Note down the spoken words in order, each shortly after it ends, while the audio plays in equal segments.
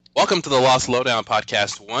Welcome to the Lost Lowdown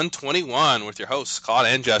Podcast 121 with your hosts, Claude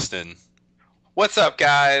and Justin. What's up,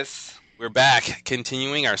 guys? We're back,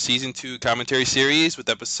 continuing our Season 2 commentary series with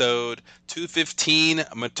episode 215,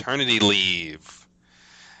 Maternity Leave,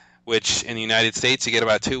 which in the United States you get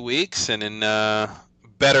about 2 weeks, and in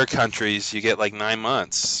better countries you get like 9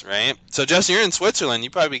 months, right? So, Justin, you're in Switzerland.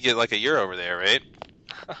 You probably get like a year over there, right?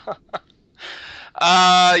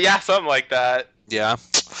 Yeah, something like that. Yeah.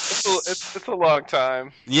 It's a long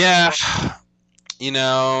time. Yeah.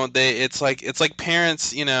 It's like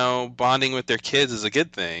parents, bonding with their kids is a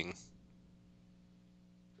good thing.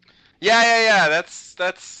 Yeah.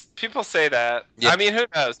 That's people say that. Yeah. I mean, who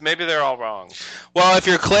knows? Maybe they're all wrong. Well, if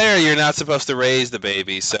you're Claire, you're not supposed to raise the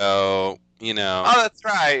baby, so Oh, that's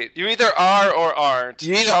right. You either are or aren't.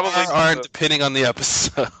 You either are or aren't, depending on the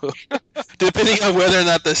episode. Depending on whether or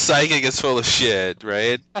not the psychic is full of shit,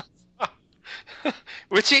 right?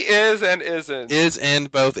 Which he is and isn't. Is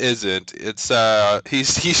and both isn't. It's he's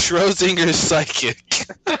Schrodinger's psychic.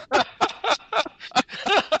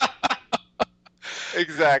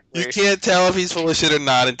 Exactly. You can't tell if he's full of shit or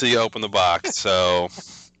not until you open the box. So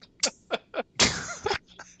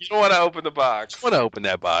you don't want to open the box. I want to open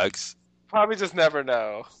that box. Probably just never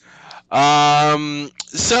know. So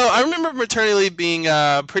I remember Maternity Leave being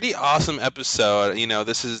a pretty awesome episode.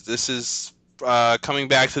 This is coming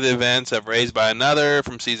back to the events of Raised by Another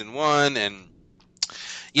from season 1, and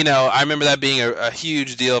I remember that being a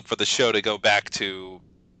huge deal for the show to go back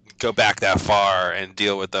that far and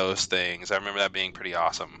deal with those things. I remember that being pretty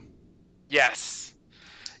awesome. Yes.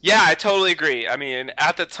 Yeah, I totally agree. I mean,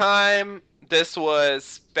 at the time, this was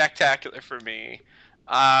spectacular for me.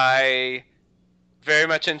 I very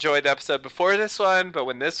much enjoyed the episode before this one, but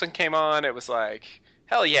when this one came on, it was like,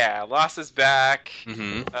 hell yeah, Lost is back.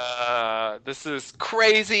 Mm-hmm. This is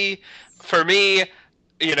crazy. For me,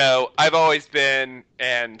 I've always been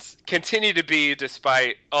and continue to be,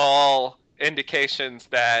 despite all indications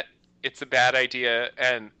that it's a bad idea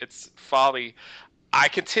and it's folly, I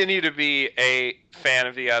continue to be a fan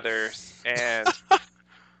of the others. And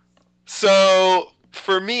so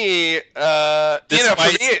for me,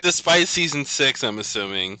 despite season 6, I'm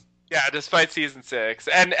assuming. Yeah, despite season 6,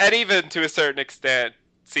 and even to a certain extent,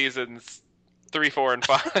 seasons 3, 4, and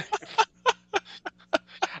 5.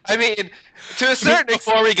 I mean, to a certain extent,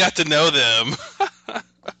 before we got to know them.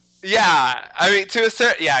 Yeah, I mean,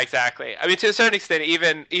 exactly. I mean, to a certain extent,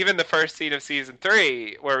 even the first scene of season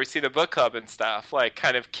 3, where we see the book club and stuff, like,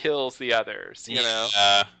 kind of kills the others,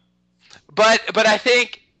 Yeah. But I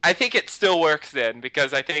think it still works then,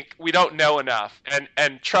 because I think we don't know enough,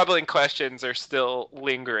 and troubling questions are still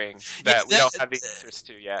lingering that we don't have the answers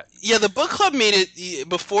to yet. Yeah, the book club made it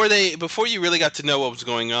before you really got to know what was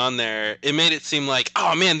going on there. It made it seem like,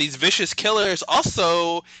 oh man, these vicious killers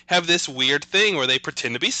also have this weird thing where they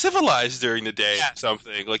pretend to be civilized during the day or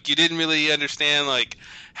something. Like, you didn't really understand like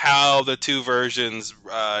how the two versions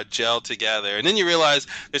gel together, and then you realize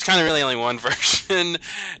there's kind of really only one version.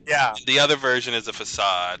 Yeah, the other version is a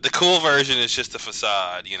facade. The cool version is just a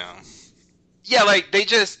facade, Yeah, like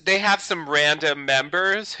they have some random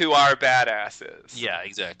members who are badasses. Yeah,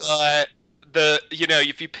 exactly. But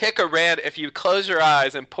if you close your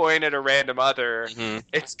eyes and point at a random other, mm-hmm.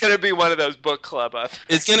 It's gonna be one of those book club others.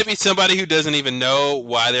 It's gonna be somebody who doesn't even know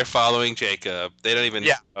why they're following Jacob. They don't even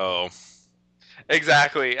know.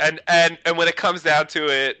 Exactly, and when it comes down to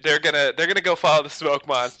it, they're gonna go follow the smoke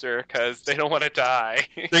monster because they don't want to die.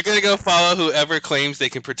 They're gonna go follow whoever claims they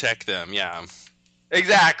can protect them. Yeah,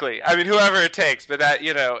 exactly. I mean, whoever it takes, but that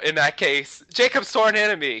in that case, Jacob's sworn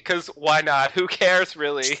enemy. Because why not? Who cares,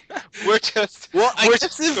 really? We're just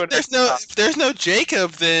if there's no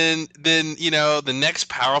Jacob, then the next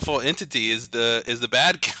powerful entity is the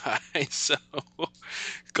bad guy. So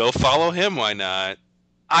go follow him. Why not?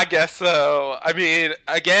 I guess so. I mean,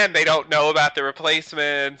 again, they don't know about the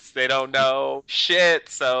replacements. They don't know shit,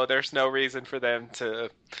 so there's no reason for them to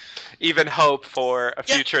even hope for a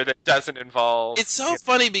future that doesn't involve... It's so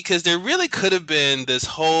funny because there really could have been this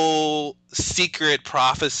whole secret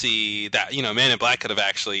prophecy that, Man in Black could have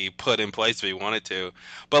actually put in place if he wanted to.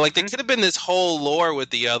 But, like, there could have been this whole lore with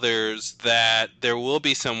the others that there will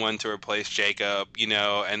be someone to replace Jacob,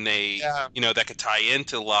 and they, that could tie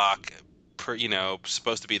into Locke,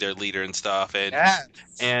 supposed to be their leader and stuff, and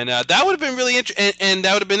that would have been really and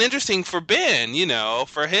that would have been interesting for Ben,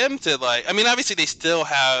 for him to obviously they still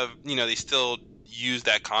have, they still use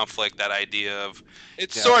that conflict, that idea of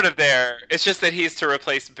it's sort of there. It's just that he's to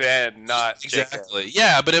replace Ben, not exactly. Jacob.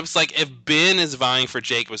 Yeah, but it was like if Ben is vying for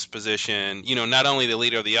Jacob's position, not only the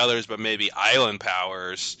leader of the others, but maybe island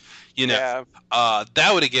powers. You know, Yeah.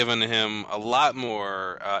 that would have given him a lot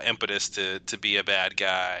more impetus to be a bad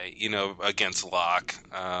guy. Against Locke.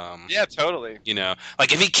 Yeah, totally.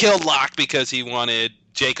 Like if he killed Locke because he wanted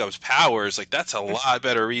Jacob's powers, like that's a lot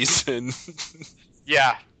better reason.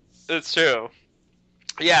 Yeah, it's true.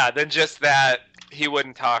 Yeah, than just that he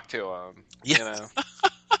wouldn't talk to him, Yeah. you know.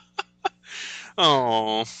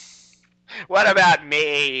 Oh. What about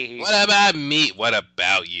me? What about me? What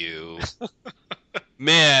about you?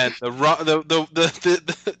 Man,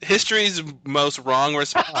 the history's most wrong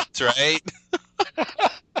response, right?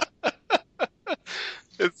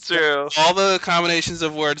 It's true. All the combinations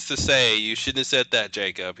of words to say, you shouldn't have said that,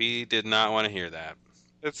 Jacob. He did not want to hear that.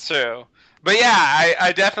 It's true. But yeah,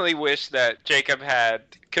 I definitely wish that Jacob had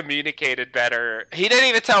communicated better. He didn't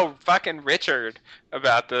even tell fucking Richard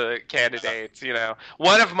about the candidates, you know.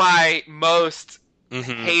 One of my most Hmm.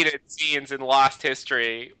 hated scenes in Lost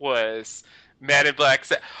History was Men in Black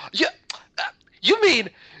said, "You, you mean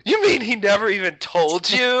you mean he never even told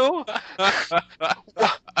you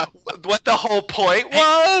what the whole point Hey,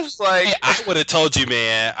 was?" hey, Like, I would have told you,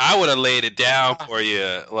 man. I would have laid it down for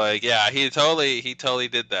you. Like, yeah, he totally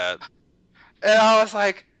did that. and I was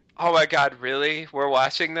like, "Oh my god, really? We're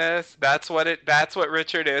watching this? That's what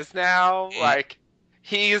Richard is now? Mm. Like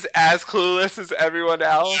he's as clueless as everyone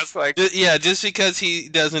else?" Like, Yeah, just because he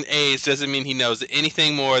doesn't age doesn't mean he knows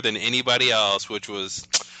anything more than anybody else, which was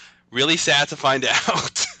really sad to find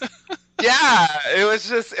out. yeah, it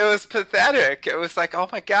was pathetic. It was like, "Oh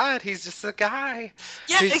my god, he's just a guy.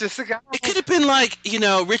 Yeah, He's it, just a guy." it could have been like,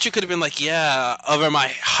 Richard could have been like, yeah, over my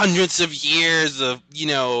hundreds of years of,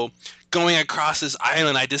 going across this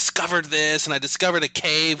island, I discovered this and I discovered a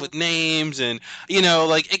cave with names and,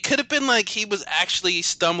 like it could have been like he was actually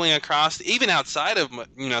stumbling across, even outside of,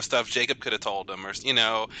 stuff Jacob could have told him or,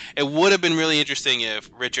 it would have been really interesting if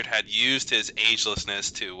Richard had used his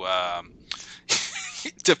agelessness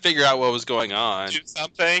to figure out what was going on. Do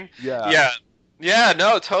something. Yeah. Yeah. Yeah,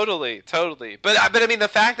 no, totally, totally. But I mean the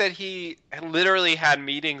fact that he literally had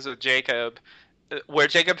meetings with Jacob where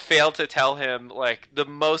Jacob failed to tell him like the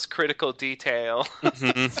most critical detail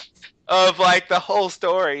Hmm. of like the whole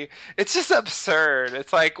story. It's just absurd.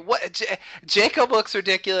 It's like what Jacob looks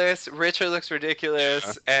ridiculous, Richard looks Yeah.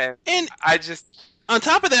 ridiculous, and And I just on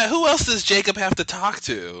top of that, who else does Jacob have to talk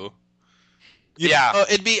to? yeah,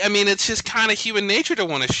 I mean, it's just kind of human nature to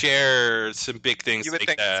want to share some big things you would like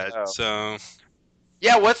think that. so. So,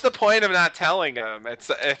 Yeah, what's the point of not telling him? It's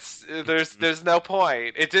mhm. there's no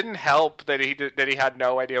point. It didn't help that that he had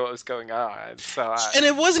no idea what was going on. So And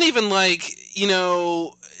it wasn't even like,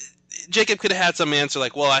 Jacob could have had some answer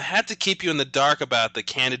like, well, I had to keep you in the dark about the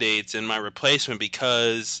candidates and my replacement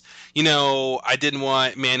because, I didn't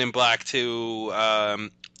want Man in Black to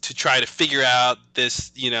try to figure out this,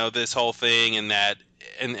 this whole thing and that,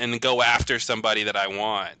 and go after somebody that I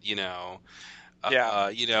want, yeah,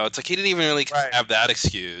 It's like he didn't even really right. have that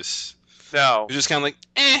excuse. No. He was just kind of like,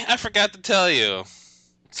 I forgot to tell you.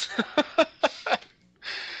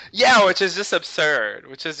 Yeah, which is just absurd.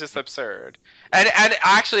 Which is just absurd. And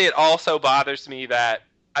actually, it also bothers me that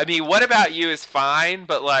I mean, what about you is fine,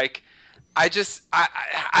 but like I just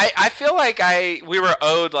I feel like I we were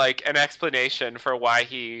owed like an explanation for why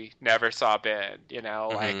he never saw Ben. You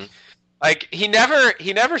know, Hmm. like he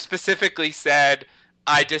never specifically said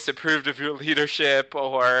I disapproved of your leadership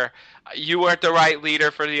or you weren't the right leader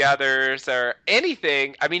for the others or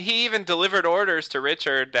anything. I mean, he even delivered orders to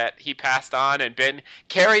Richard that he passed on and Ben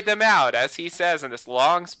carried them out as he says in this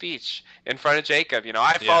long speech in front of Jacob. You know,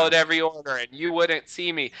 I Yeah. followed every order and you wouldn't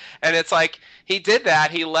see me. And it's like he did that.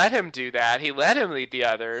 He let him do that. He let him lead the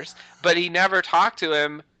others, but he never talked to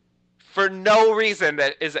him for no reason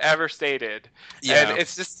that is ever stated. And Yeah.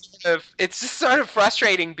 it's just sort of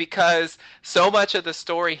frustrating because so much of the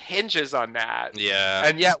story hinges on that. Yeah.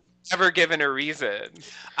 And yet never given a reason.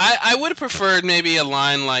 I would have preferred maybe a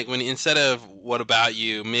line like when instead of "What about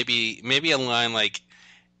you?" maybe a line like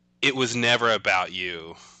 "It was never about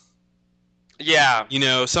you." Yeah.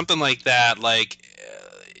 Something like that.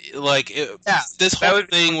 Yeah. This That whole would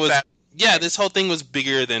be thing more was, yeah, satisfying. this whole thing was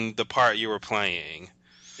bigger than the part you were playing.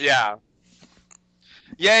 Yeah.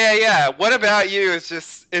 Yeah. What about you is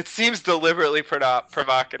just it seems deliberately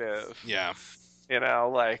provocative. Yeah. You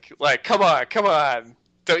know, come on, come on.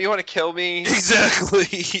 Don't you want to kill me?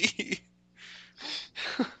 Exactly.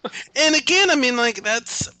 And again, I mean, like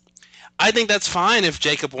I think that's fine if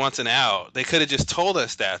Jacob wants an out. They could have just told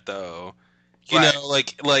us that though. Right.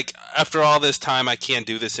 Like after all this time, I can't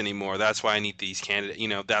do this anymore. That's why I need these candidates.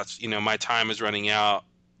 That's my time is running out.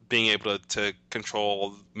 Being able to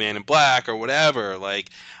control Man in Black or whatever. Like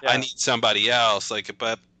I Yeah. need somebody else.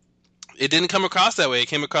 But It didn't come across that way. It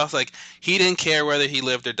came across like he didn't care whether he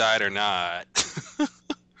lived or died or not.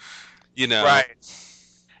 you know. Right.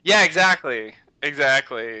 Yeah, exactly.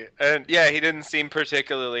 Exactly. And yeah, he didn't seem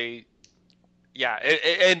particularly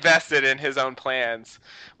invested in his own plans,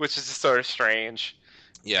 which is just sort of strange.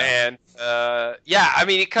 Yeah. And yeah, I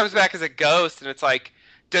mean, he comes back as a ghost, and it's like,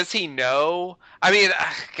 does he know? I mean,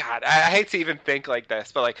 God, I hate to even think like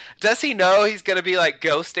this, but like, does he know he's gonna be like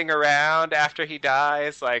ghosting around after he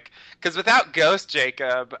dies? Like, because without Ghost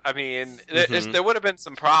Jacob, I mean, hmm there would have been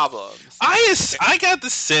some problems. I got the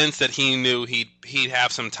sense that he knew he'd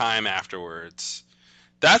have some time afterwards.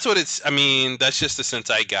 That's what it's. I mean, that's just the sense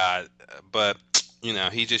I got. But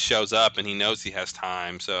he just shows up and he knows he has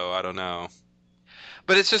time. So I don't know.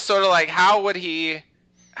 But it's just sort of like, how would he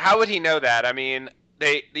know that? I mean,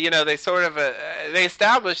 they sort of they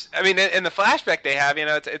establish. I mean, in the flashback they have,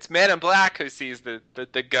 it's Man in Black who sees the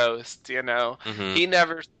ghost. hmm He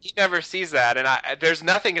never sees that, and there's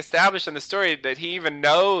nothing established in the story that he even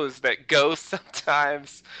knows that ghosts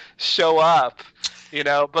sometimes show up.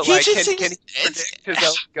 But He like, just can seems. he predict his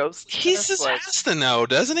own He ghostliness? just Like, has to know,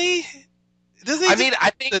 doesn't he? Doesn't he I just? mean,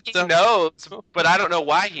 I think That, he knows, but I don't know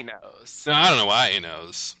why he knows. no, I don't know why he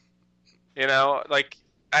knows. Like,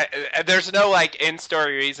 there's no like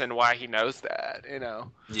in-story reason why he knows that.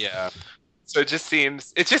 Yeah. So it just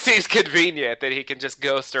seems convenient that he can just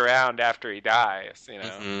ghost around after he dies.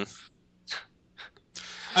 hmm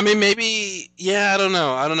I mean, maybe. Yeah, I don't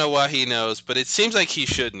know. I don't know why he knows, but it seems like he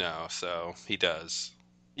should know, so he does.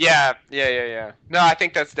 Yeah, yeah, yeah, yeah. No, I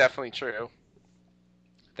think that's definitely true.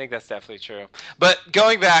 I think that's definitely true. But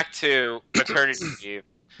going back to maternity leave,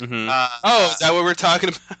 hmm Oh, uh, is that what we're talking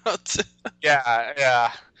about? yeah,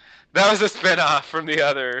 yeah, that was a spinoff from the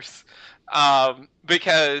others.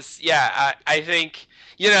 Because yeah, I think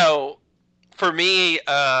for me,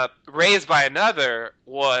 Raised by Another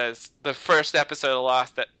was the first episode of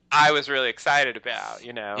Lost that I was really excited about.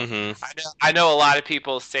 hmm I know a lot of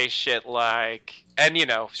people say shit like, and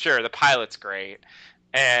sure, the pilot's great,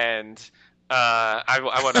 and I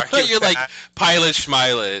won't argue with You're like that. Pilot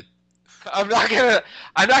Schmilet. I'm not gonna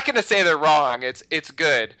I'm not gonna say they're wrong. It's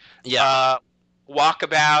good. Yeah. Uh,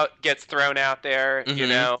 Walkabout gets thrown out there, hmm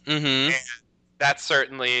and that's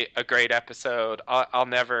certainly a great episode. I'll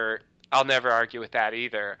never argue with that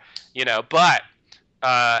either. But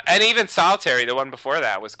and even Solitary, the one before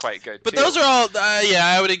that, was quite good But too. those are all, yeah,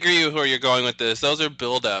 I would agree with where you're going with this. Those are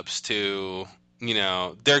build-ups to,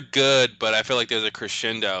 they're good, but I feel like there's a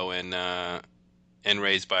crescendo in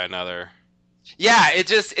Raised by Another. Yeah, it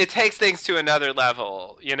takes things to another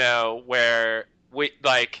level, where we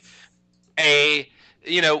like a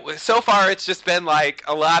so far it's just been like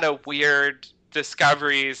a lot of weird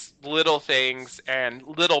discoveries, little things, and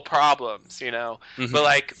little problems. But hmm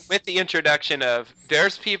like with the introduction of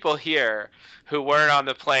there's people here who weren't on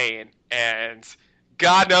the plane, and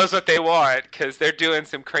God knows what they want because they're doing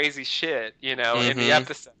some crazy shit, in the hmm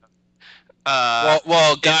episode. Uh,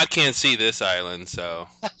 well, it, God can't see this island, so.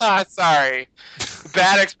 sorry,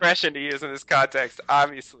 bad expression to use in this context,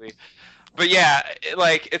 obviously. But yeah,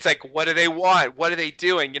 it's like, what do they want? What are they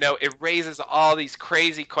doing? It raises all these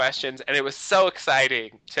crazy questions, and it was so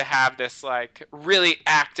exciting to have this like really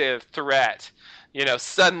active threat,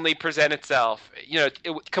 suddenly present itself.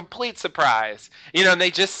 Complete surprise. And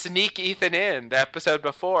they just sneak Ethan in the episode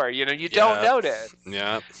before. You don't Yeah, notice.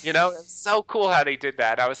 yeah, It's so cool how they did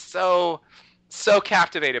that. I was so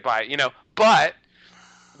captivated by it. But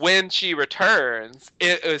when she returns,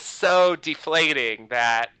 it was so deflating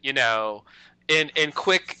that in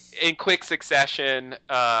quick succession,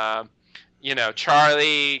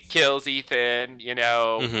 Charlie kills Ethan,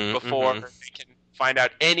 before hmm they can find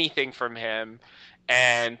out anything from him,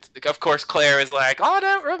 and of course Claire is like, "Oh, I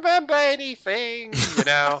don't remember anything,"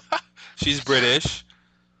 She's British.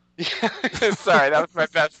 Sorry, that was my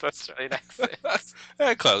best Australian accent.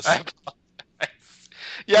 Close. I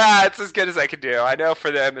Yeah, it's as good as I can do. I know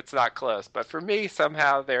for them it's not close, but for me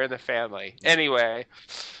somehow they're in the family. Anyway,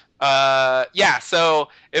 yeah, so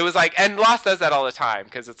it was like, and Lost does that all the time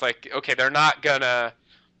because it's like, okay, they're not gonna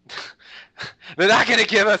they're not gonna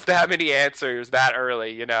give us that many answers that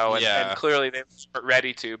early, and Yeah. clearly they weren't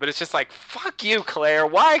ready to. But it's just like, fuck you, Claire.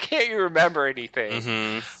 Why can't you remember anything?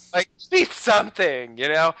 hmm Like, be something,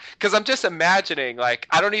 Because I'm just imagining, like,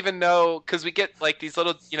 I don't even know, because we get like these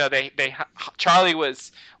little, Charlie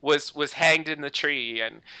was hanged in the tree,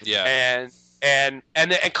 and Yeah. and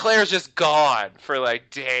and Claire's just gone for like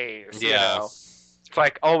days, Yeah. It's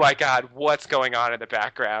like, oh my God, what's going on in the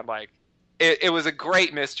background? Like, it was a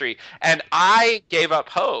great mystery, and I gave up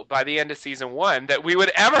hope by the end of season one that we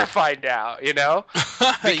would ever find out, because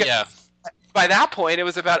Yeah. by that point it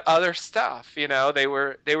was about other stuff. They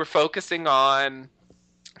were focusing on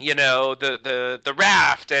the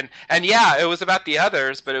raft, and yeah, it was about the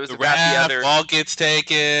others, but it was The about the raft, other. Walt gets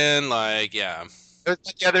taken. Like, yeah. It was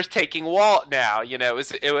about the others taking Walt now.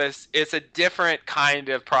 It's a different kind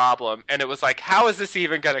of problem, and it was like, how is this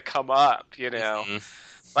even going to come up? Mhm.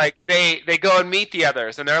 Like they go and meet the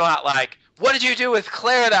others, and they're not like, what did you do with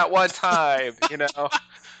Claire that one time?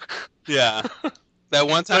 Yeah. That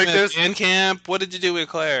one time Like at there's band camp, what did you do with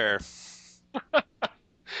Claire?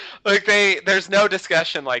 there's no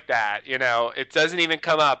discussion like that. It doesn't even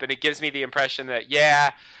come up, and it gives me the impression that,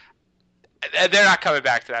 yeah, they're not coming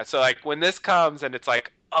back to that. So like when this comes and it's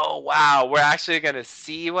like, oh wow, we're actually going to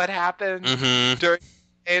see what happened Mm-hmm. during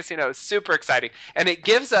this, it's super exciting, and it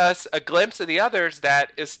gives us a glimpse of the others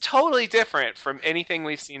that is totally different from anything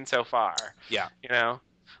we've seen so far. Yeah. You know,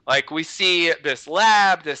 like we see this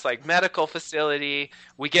lab, this like medical facility.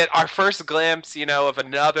 We get our first glimpse, of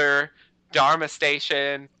another Dharma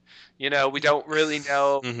station. We don't really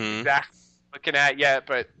know Mm-hmm. exactly what we're looking at yet,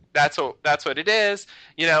 but that's what it is.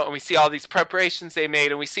 And we see all these preparations they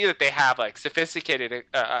made, and we see that they have like sophisticated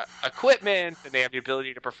equipment, and they have the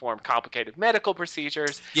ability to perform complicated medical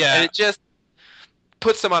procedures, and Yeah. it just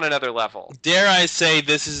puts them on another level. Dare I say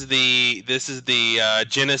this is the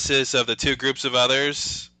genesis of the two groups of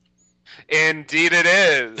others? Indeed, it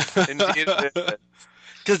is. Indeed, it is.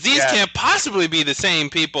 Because these Yeah, can't possibly be the same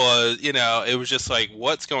people. It was just like,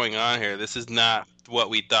 what's going on here? This is not what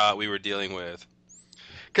we thought we were dealing with.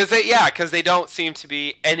 because they don't seem to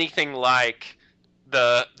be anything like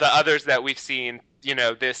the others that we've seen.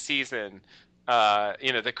 This season.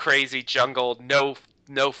 The crazy jungle, no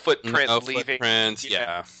footprint No leaving. footprints. You know,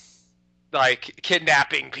 Yeah. like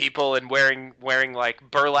kidnapping people and wearing like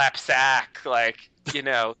burlap sack, like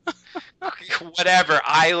whatever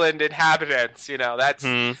island inhabitants.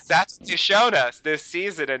 Hmm. That's what you've shown us this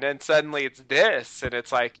season, and then suddenly it's this, and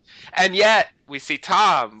it's like, and yet we see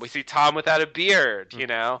Tom without a beard.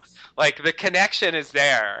 Like the connection is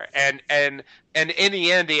there, and in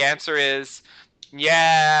the end the answer is,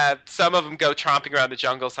 yeah, some of them go tromping around the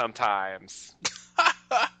jungle sometimes.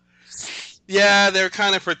 Yeah, they're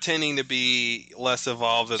kind of pretending to be less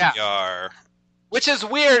evolved than Yeah, they are. which is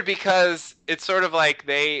weird because it's sort of like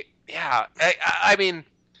they, yeah. I mean,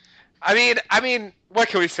 what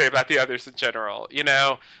can we say about the others in general?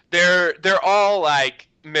 They're all like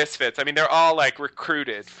misfits. I mean, they're all like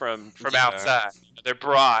recruited from Yeah. outside. They're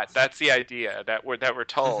brought. That's the idea that we're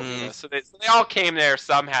told. Hmm. So they all came there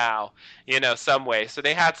somehow. Some way. So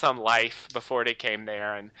they had some life before they came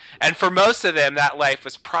there, and for most of them, that life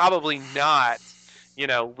was probably not,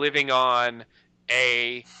 living on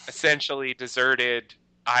a essentially deserted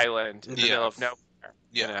island in the middle Yeah. of nowhere.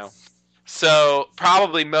 You Yeah. know. So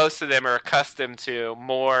probably most of them are accustomed to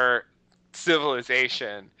more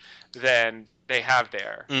civilization than they have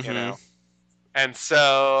there. Hmm. And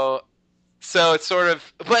so it's sort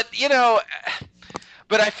of, but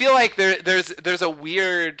I feel like there's a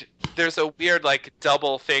weird like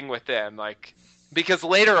double thing with them, like, because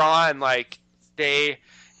later on, like, they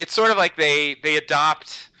it's sort of like they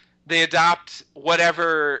adopt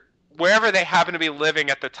whatever, wherever they happen to be living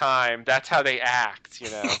at the time. That's how they act.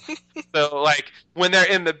 So like when they're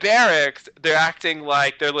in the barracks, they're acting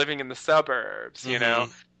like they're living in the suburbs. Hmm.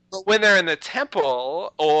 But when they're in the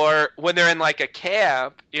temple, or when they're in like a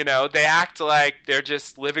camp, they act like they're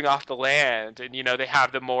just living off the land, and they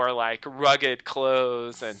have the more like rugged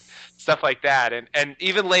clothes and stuff like that. And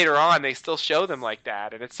even later on, they still show them like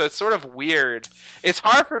that, and it's sort of weird. It's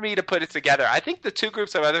hard for me to put it together. I think the two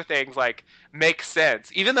groups of other things like make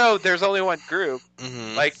sense, even though there's only one group.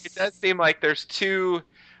 Hmm. Like it does seem like there's two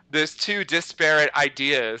disparate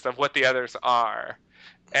ideas of what the others are,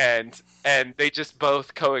 and they just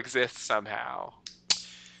both coexist somehow.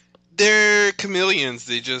 They're chameleons.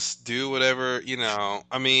 They just do whatever.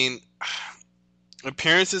 I mean,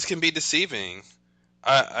 appearances can be deceiving.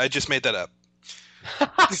 I just made that up.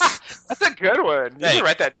 That's a good one. You Hey, should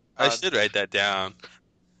write that I down. should write that down.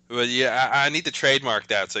 But yeah, I need to trademark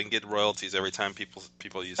that so I can get royalties every time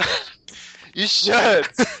people use that. You should.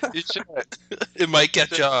 You should. It might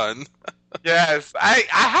catch on. Yes, I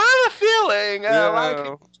have a feeling a lot of Yeah.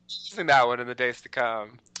 people will be using that one in the days to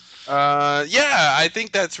come. Yeah, I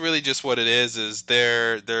think that's really just what it is. Is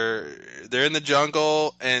they're in the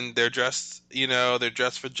jungle and they're dressed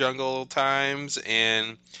for jungle times,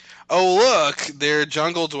 and oh look, they're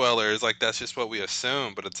jungle dwellers. Like that's just what we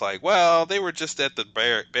assume, but it's like, well, they were just at the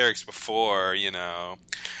barracks before. I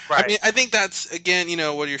Right. mean, I think that's again,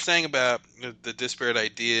 what you're saying about the disparate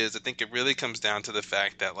ideas. I think it really comes down to the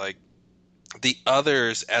fact that like the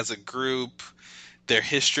others as a group, their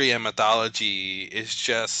history and mythology is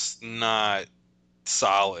just not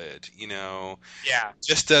solid, you know, Yeah.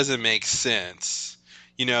 just doesn't make sense.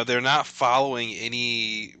 You know, they're not following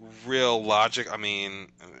any real logic. I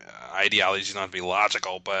mean, ideologies don't have to be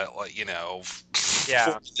logical, but like, you know, for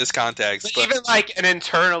Yeah. this But context. But even like an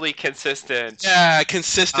internally consistent. yeah,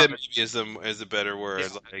 consistent Um, maybe is a better yeah.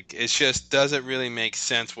 word. Like, it just doesn't really make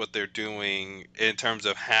sense what they're doing in terms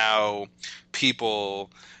of how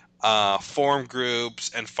people form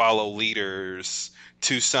groups and follow leaders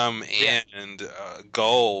to some Yeah. end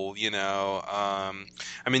goal. You know,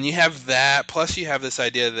 I mean, you have that. Plus, you have this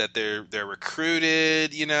idea that they're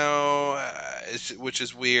recruited. You know, which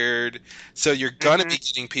is weird. So you're gonna Hmm. be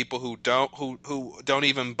getting people who don't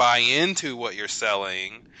even buy into what you're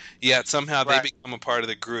selling, yet somehow they Right. become a part of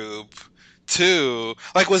the group too.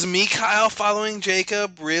 Like, was Mikhail following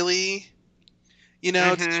Jacob really? You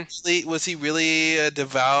know, Hmm. was he really a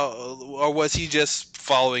devout, or was he just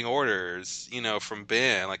following orders? You know, from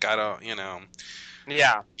Ben. Like, I don't. You know,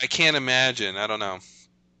 Yeah. I can't imagine. I don't know.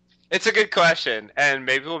 It's a good question, and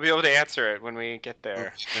maybe we'll be able to answer it when we get What do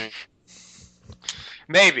there. you think?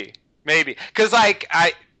 Maybe, maybe, because like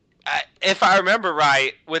if I remember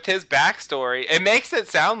right, with his backstory, it makes it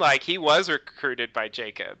sound like he was recruited by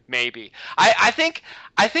Jacob. Maybe. I think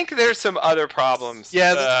there's some other problems.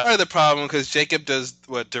 Yeah, that's part of the problem because Jacob does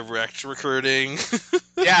what direct recruiting.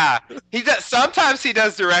 Yeah, he does. Sometimes he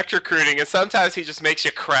does direct recruiting, and sometimes he just makes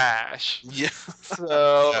you crash. Yeah,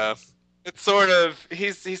 So yeah. it's sort of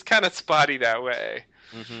he's kind of spotty that way.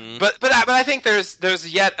 Hmm. But I think there's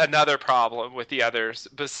yet another problem with the others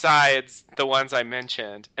besides the ones I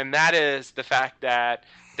mentioned, and that is the fact that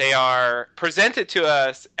they are presented to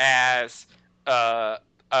us as uh,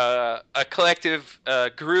 a collective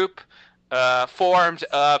group formed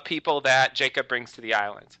of people that Jacob brings to the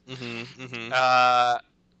island. Hmm. Hmm. Uh,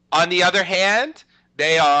 on the other hand,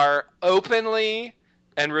 they are openly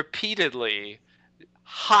and repeatedly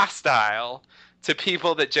hostile to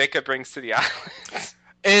people that Jacob brings to the island.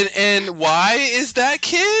 And why is that,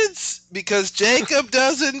 kids? Because Jacob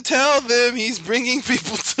doesn't tell them he's bringing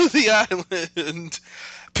people to the island.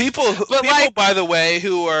 But People, like, by the way,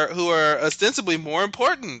 who are ostensibly more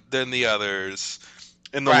important than the others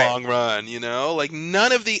in the right? long run. You know, like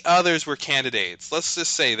none of the others were candidates. Let's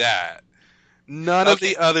just say that none of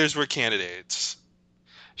Okay, the others were candidates,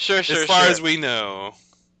 sure, as sure, far sure. as we know.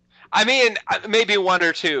 I mean, maybe one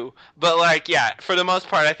or two, but like, yeah, for the most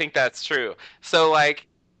part, I think that's true. So like,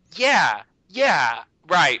 yeah, yeah,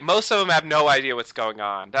 right. Most of them have no idea what's going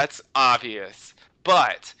on. That's obvious.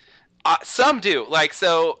 But some do. Like,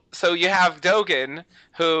 so you have Dogen,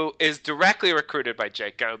 who is directly recruited by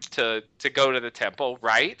Jacob to go to the temple,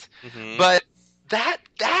 right? Hmm. But that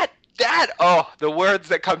that oh, the words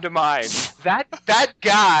that come to mind. That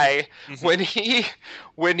guy Hmm. when he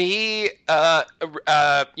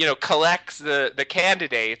collects the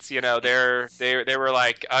candidates, they were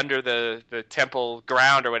like under the temple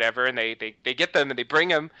ground or whatever, and they get them and they bring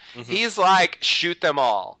them. Hmm. He's like, shoot them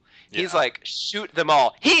all. He's Yeah. like, shoot them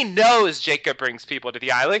all. He knows Jacob brings people to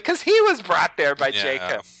the island because he was brought there by Yeah.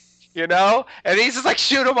 Jacob, and he's just like,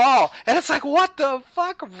 shoot them all. And it's like, what the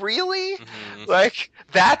fuck, really? Hmm. Like,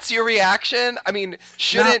 that's your reaction? I mean, Not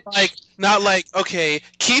shouldn't like not like okay,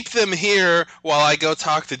 keep them here while I go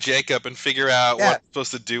talk to Jacob and figure out what yeah. I'm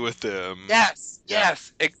supposed to do with them. Yes, Yeah.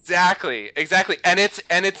 yes, exactly, exactly. And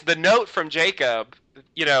it's the note from Jacob,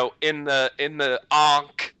 in the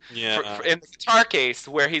Ankh Yeah. in the guitar case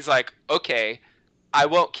where he's like, "Okay, I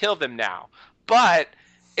won't kill them now." But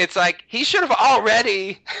it's like he should have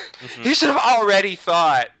already Hmm. he should have already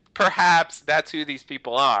thought perhaps that's who these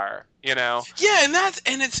people are. Yeah,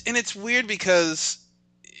 and it's weird because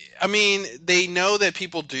I mean, they know that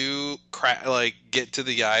people do like get to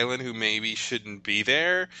the island who maybe shouldn't be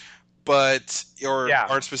there, but or Yeah.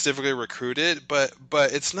 aren't specifically recruited, but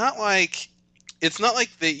it's not like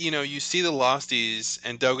they, you see the Losties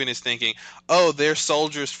and Dogen is thinking, "Oh, they're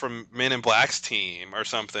soldiers from Men in Black's team or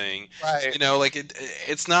something." Right. Like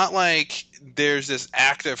it's not like there's this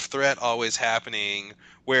active threat always happening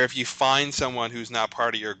where if you find someone who's not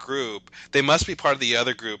part of your group, they must be part of the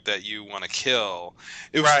other group that you want to kill.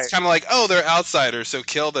 It's Right. kind of like, "Oh, they're outsiders, so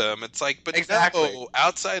kill them." It's like, but Exactly. no,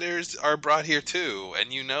 outsiders are brought here too,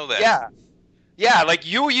 and you know that. Yeah. Yeah, like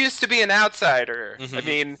you used to be an outsider. I Hmm.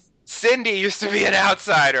 mean, Cindy used to be an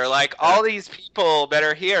outsider. Like Yeah. all these people that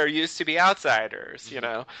are here used to be outsiders.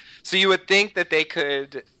 So you would think that they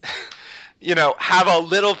could, have a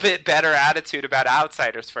little bit better attitude about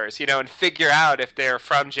outsiders first, and figure out if they're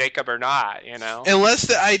from Jacob or not. Unless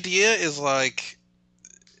the idea is like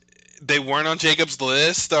they weren't on Jacob's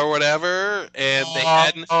list or whatever, and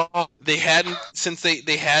Oh, they hadn't since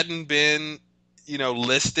they hadn't been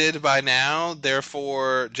listed by now,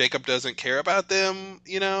 therefore Jacob doesn't care about them.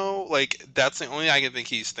 Like that's the only I can think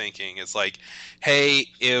he's thinking. It's like, hey,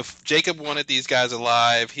 if Jacob wanted these guys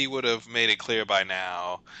alive, he would have made it clear by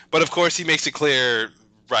now. But of course he makes it clear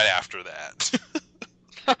right after that.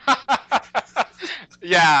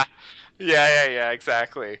 yeah, yeah,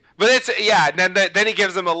 exactly. But it's yeah, and then he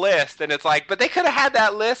gives them a list, and it's like, but they could have had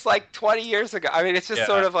that list like 20 years ago. I mean, it's just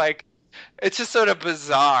sort Yeah. of like, it's just sort of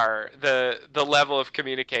bizarre the level of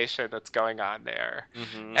communication that's going on there,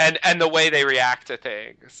 Hmm. and the way they react to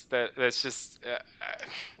things. That's just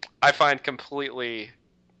I find completely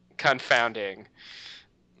confounding.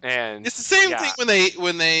 And It's the same thing yeah,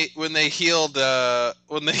 when they healed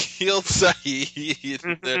Saeed.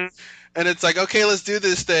 hmm And it's like, okay, let's do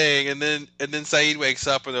this thing, and then Saeed wakes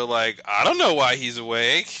up, and they're like, I don't know why he's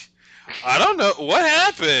awake. I don't know what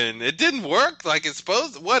happened. It didn't work like it's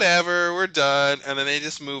supposed. Whatever, we're done, and then they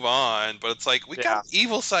just move on. But it's like we got yeah.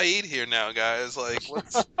 evil Saeed here now, guys. Like,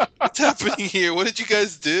 what's happening here? What did you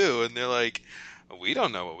guys do? And they're like, we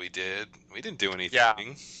don't know what we did. We didn't do Yeah.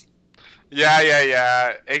 anything.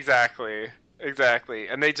 Yeah. Exactly.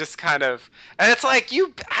 And they just kind of, and it's like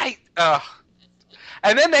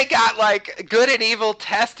and then they got like good and evil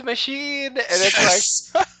test machine, and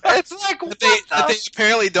Yes. it's like what that they the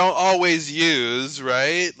apparently don't always use,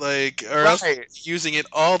 right? Like, or else right. using it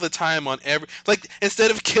all the time on every. Like, instead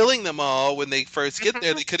of killing them all when they first get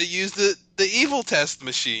there, Mhm. they could have used the evil test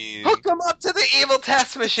machine. Hook them up to the evil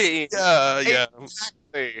test machine. Yeah, yeah.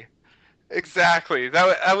 Exactly. Exactly.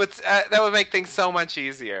 That would make things so much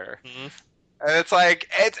easier. Mhm. And it's like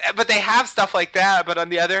but they have stuff like that, but on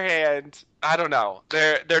the other hand, I don't know.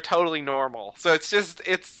 They're totally normal. So it's just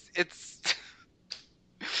it's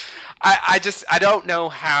I don't know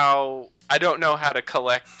how to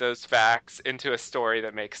collect those facts into a story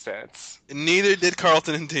that makes sense. Neither did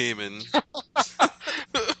Carlton and Damon.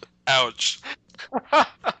 Ouch.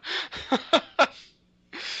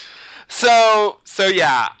 So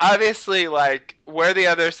yeah, obviously like where the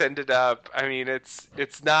others ended up, I mean it's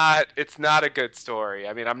not a good story.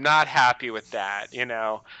 I mean, I'm not happy with that.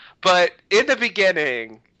 But in the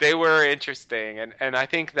beginning, they were interesting, and I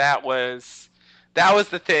think that was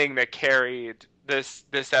the thing that carried this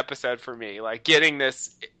episode for me, like getting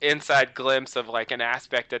this inside glimpse of like an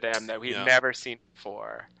aspect of them that we've Yeah. never seen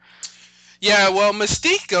before. Yeah, well,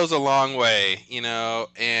 Mystique goes a long way,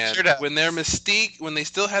 and Sure does. when they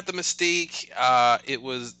still had the Mystique,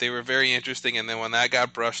 they were very interesting, and then when that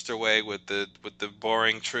got brushed away with the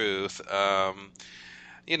boring truth,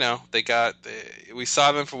 we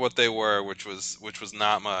saw them for what they were, which was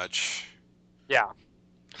not much, Yeah.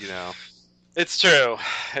 you know. It's true.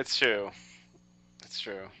 It's true. It's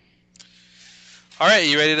true. All right,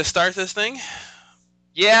 you ready to start this thing?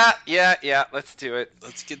 Yeah. Let's do it.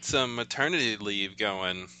 Let's get some maternity leave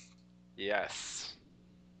going. Yes.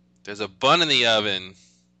 There's a bun in the oven,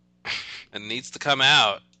 and it needs to come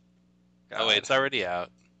out. Oh wait, God. it's already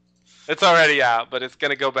out. It's already out, but it's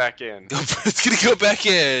gonna go back in. It's gonna go back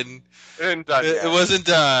in. Isn't done It yet. wasn't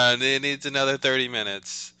done. It needs another 30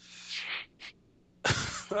 minutes.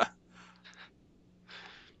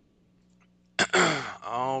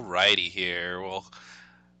 Alrighty here. Well,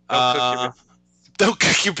 Don't cook your. don't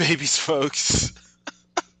cook your babies, folks.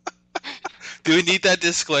 Do we need that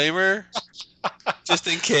disclaimer just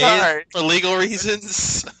in case Sorry. for legal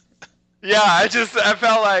reasons? Yeah, I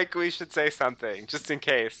felt like we should say something just in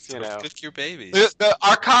case. Don't cook your babies.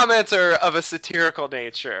 Our comments are of a satirical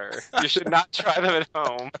nature. You should not try them at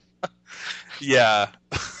home. Yeah.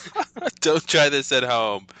 Don't try this at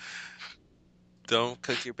home. Don't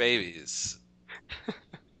cook your babies.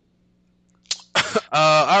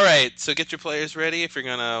 All right, so get your players ready. If you're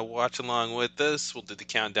gonna watch along with us, we'll do the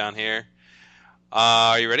countdown here.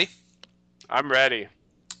 Are you ready? I'm ready.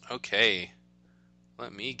 Okay,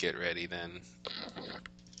 let me get ready then.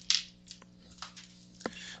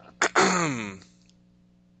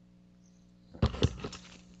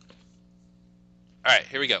 All right,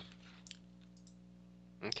 here we go.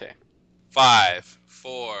 Okay. 5,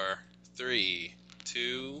 4, 3,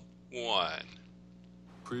 2, 1.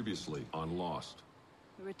 Previously on Lost.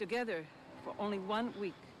 We were together for only 1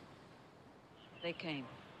 week. They came.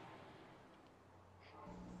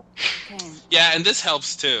 They came. Yeah, and this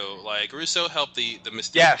helps too. Like Russo helped the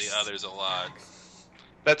Mystique Yes. the others a lot.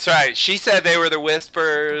 That's right. She said they were the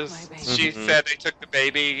Whispers. My baby. She Mhm. said they took the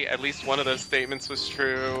baby. At least one of those statements was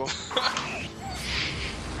true.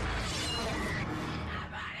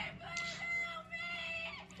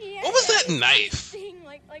 What was that knife? Thing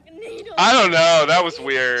like like a needle. I don't know. That was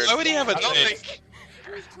weird. Why would he have a I don't knife?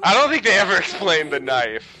 think they ever explained the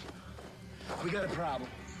knife. We got a problem.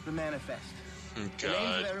 The manifest. Oh, The names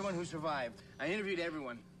God. of everyone who survived. I interviewed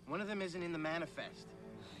everyone. One of them isn't in the manifest.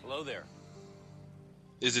 Hello there.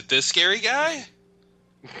 Is it this scary guy?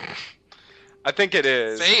 I think it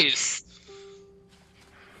is. Face.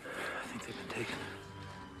 I think they've been taken.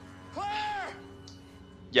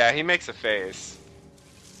 Yeah, he makes a face.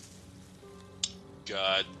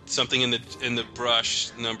 God, something in the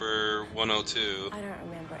brush, number 102. I don't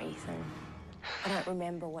remember Ethan. I don't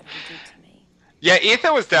remember what he did to me. Yeah,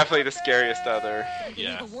 Ethan was definitely the scariest other.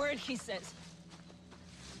 Yeah. The word he says.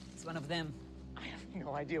 It's one of them. I have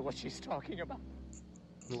no idea what she's talking about.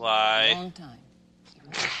 Lie. Long time.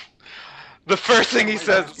 The first thing he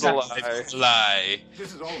says is a lie. Lie.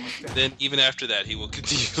 This is all a mistake. Then even after that, he will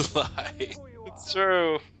continue to lie. It's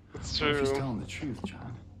true. It's What if he's true. telling the truth,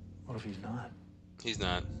 John? What if he's not? He's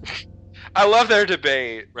not. I love their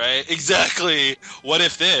debate. Right? Exactly. What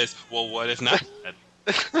if this? Well, what if not?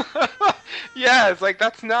 Yeah, it's like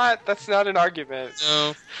that's not an argument.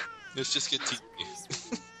 No. Let's just get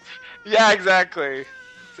TV. Yeah, exactly.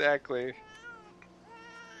 Exactly.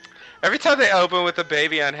 Every time they open with the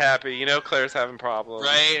baby unhappy, you know Claire's having problems.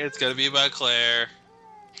 Right? It's gonna be about Claire.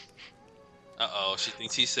 Uh-oh, she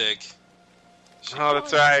thinks he's sick. Oh,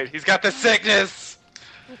 that's right. He's got the sickness.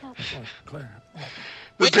 Claire.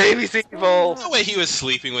 The baby's evil. No way he was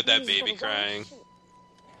sleeping with that baby crying.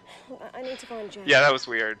 I need to find Jack. Yeah, that was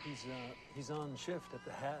weird. He's on shift at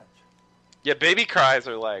the hatch. Yeah, baby cries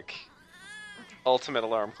are like ultimate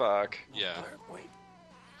alarm clock. Yeah.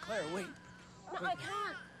 Claire, wait. No, I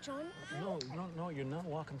can't, John. No, you're not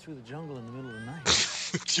walking through the jungle in the middle of the night.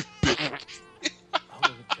 You bitch. I'll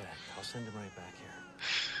go with Jack. I'll send him right back here.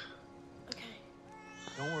 Okay.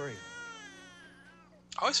 Don't worry.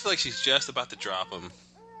 I always feel like she's just about to drop him.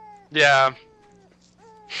 Yeah.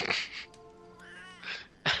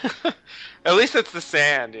 At least it's the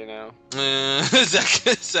sand, you know. Is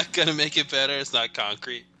that gonna make it better? It's not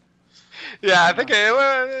concrete. Yeah, I think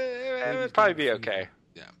it would probably be okay.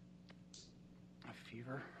 Yeah. A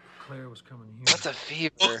fever? Claire was coming here. What's a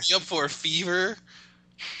fever? Woke me up for a fever.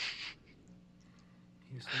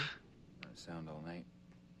 You see? Sound all night.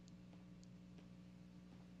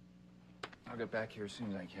 I'll get back here as soon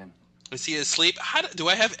as I can. Is he asleep? Do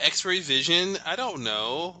I have X-ray vision? I don't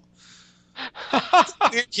know.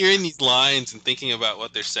 Weird hearing these lines and thinking about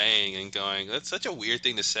what they're saying and going, that's such a weird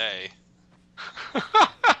thing to say.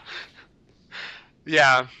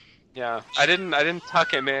 Yeah. I didn't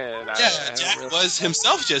tuck him in. Yeah, Jack was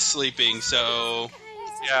himself just sleeping, so...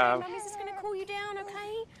 Yeah. Mommy's just gonna cool you down,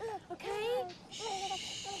 okay? Okay?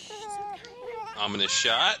 Shh. It's okay. Ominous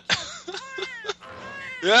shot.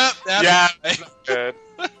 Yep, that's Yeah. right. Good.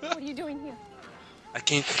 What are you doing here? I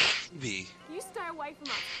can't be. You stay away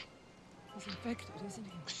from us. He's infected, isn't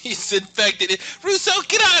he? He's infected. Russo,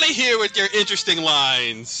 get out of here with your interesting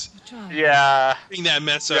lines. The child. Yeah. Bring that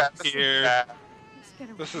mess Yeah, up this is here. bad. Let's get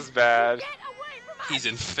away. This is bad. Get away from us! He's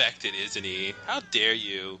infected, isn't he? How dare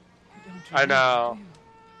you? You don't I know. remember,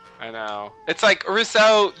 I know. It's like,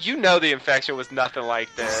 Rousseau, you know the infection was nothing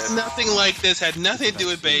like this. Nothing like this had nothing to do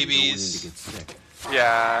with Going in to babies. get sick.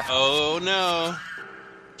 Yeah. Oh no.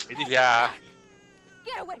 Yeah.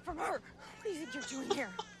 Get away from her! What do you think you're doing here?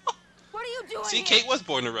 What are you doing See, here? Kate was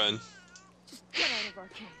born to run. Just get out of our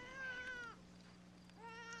camp.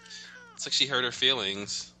 It's like she hurt her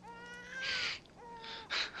feelings.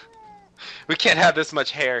 We can't have this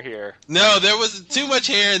much hair here. No, there was too much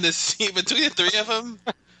hair in this scene between the three of them.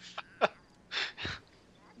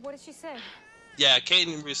 What did she say? Yeah, Kate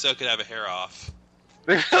and Russo could have a hair off.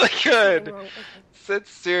 They really could. Something wrong.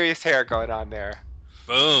 It's serious hair going on there.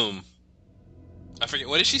 Boom. I forget,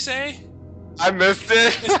 what did she say? I missed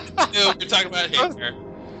it. No, we're talking about hair.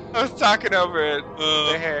 I was talking over it.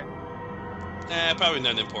 The hair. Probably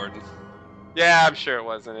nothing important. Yeah, I'm sure it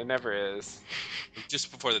wasn't. It never is.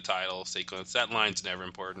 Just before the title sequence. That line's never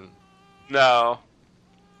important. No.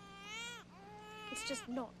 It's just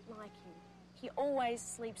not like him. He always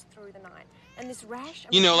sleeps through the night. And this rash...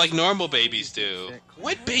 You know, like normal babies do.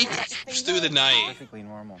 What baby sleeps through the night? Perfectly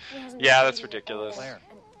normal. Yeah, that's ridiculous. Claire,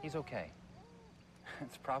 he's okay.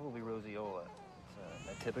 It's probably roseola.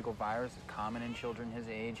 It's a typical virus. It's common in children his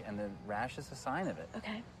age, and the rash is a sign of it.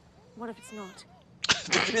 Okay. What if it's not?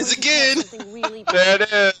 It is again! Something really There bad,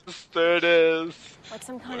 it is. There it is. like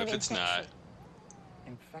some kind What of if it's infection. not?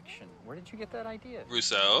 Infection. Where did you get that idea?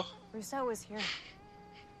 Russo. Rousseau was here.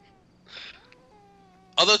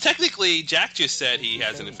 Although technically, Jack just said he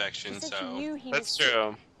has an He infection, said so... she knew he That's was sick.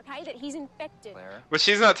 true. Okay, okay? That he's infected. Claire, But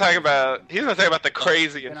she's not talking about. He's not talking about the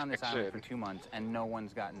crazy been on this island for infection. 2 months and no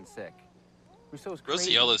one's gotten sick. Rousseau's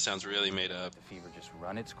crazy. Rosiola sounds really made up. Let the fever just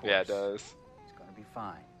run its course. Yeah, it does. He's gonna be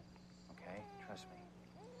fine. Okay? Trust me.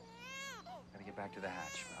 Gotta get back to the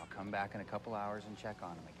hatch. I'll come back in a couple hours and check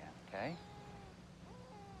on him again, okay?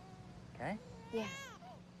 Okay? Yeah.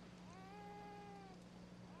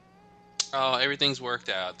 Oh, everything's worked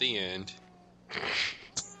out. The end.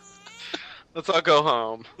 Let's all go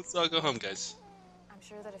home. Let's all go home, guys. I'm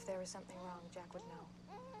sure that if there was something wrong, Jack would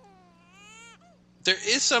know. There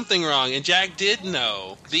is something wrong, and Jack did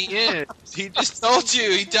know. The end. He just told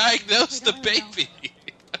you. He diagnosed the baby.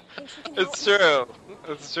 It's true.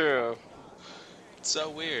 It's true. It's so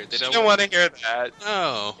weird. They She don't want to hear that.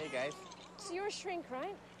 No. Hey, guys. So you're a shrink,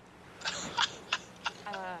 right?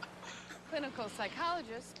 Clinical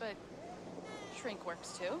psychologist, but shrink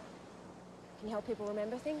works too. Can you help people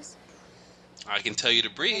remember things? I can tell you to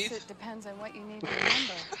breathe. Guess it depends on what you need to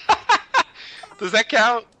remember. Does that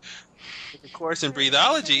count? Take a course in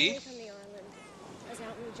breathology.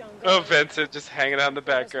 Oh, Vincent just hanging out in the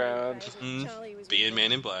background. Being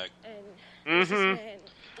Man in Black.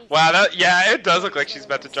 Mm-hmm. Wow, yeah, it does look like she's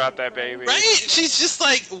about to drop that baby. Right? She's just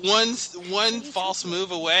like one false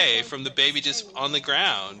move away from the baby just on the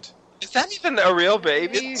ground. Is that even a real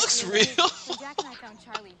baby? It looks real. Jack and I found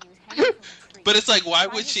Charlie. He was hanging from a tree. But it's like, why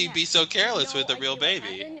would she be so careless with a real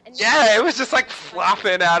baby? Yeah, it was just like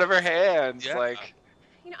flopping out of her hands. Yeah. Like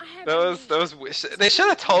those wishes. They should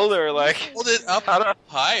have told her like. Hold it up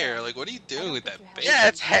higher. Like, what are you doing with that baby? Yeah,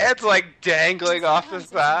 its head's like dangling off the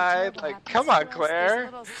side. Like, come on,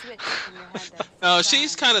 Claire. No,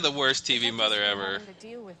 she's kind of the worst TV mother ever.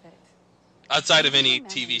 Outside of any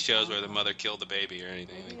TV shows where the mother killed the baby or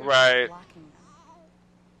anything. Right.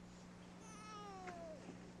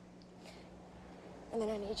 And then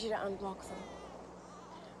I need you to unblock them.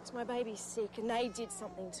 Because my baby's sick and they did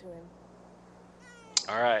something to him.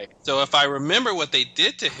 All right. So if I remember what they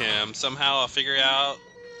did to him, somehow I'll figure out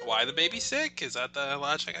why the baby's sick? Is that the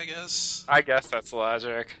logic, I guess? I guess that's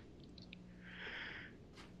logic.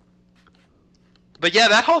 But yeah,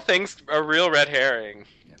 that whole thing's a real red herring.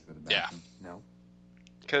 Yeah, for the Yeah. bathroom. No.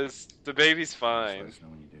 Because the baby's Just let fine. us know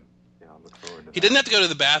when you do. Yeah, I'll look forward to He that. didn't have to go to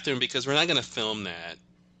the bathroom because we're not going to film that.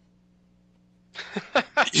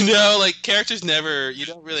 You know, like, characters never... You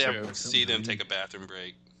don't really ever see them take a bathroom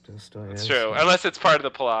break. It's true. Unless it's part of the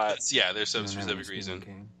plot. Yeah, there's some No, no, specific Stephen reason.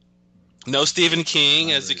 King. No Stephen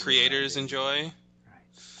King, as the Library is creators right. enjoy. Right.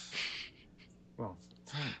 Well,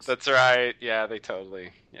 thanks. That's right. Yeah, they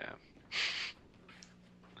totally... Yeah.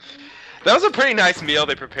 That was a pretty nice meal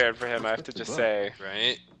they prepared for him, I have to just say.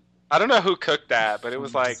 Right? I don't know who cooked that, but it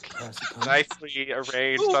was like nicely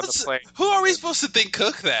arranged on the plate. Who are we supposed to think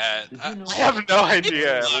cooked that? I have no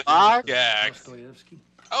idea. Jack.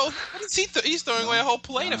 Oh, what is he? He's throwing away a whole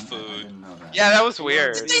plate of food. Yeah, that was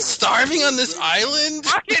weird. Are they starving on this island?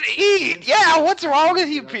 Fucking eat! Yeah, what's wrong with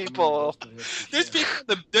you people? There's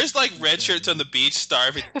people. There's like red shirts on the beach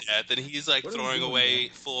starving to death, and he's like throwing away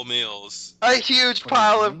full meals. A huge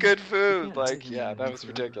pile of good food. Like, yeah, that was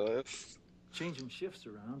ridiculous. Changing shifts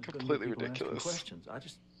around. Completely people asking ridiculous. Questions. I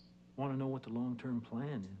just want to know what the long-term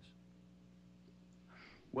plan is.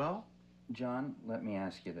 Well, John, let me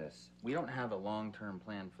ask you this. We don't have a long-term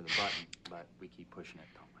plan for the button, but we keep pushing it,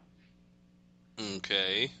 don't we?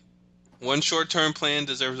 Okay. One short-term plan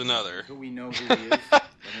deserves another. So we know who he is, whether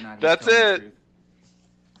or not he's That's telling the it.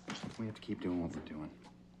 truth. We have to keep doing what we're doing.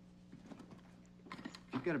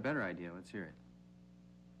 If you've got a better idea, let's hear it.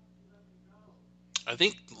 I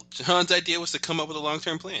think John's idea was to come up with a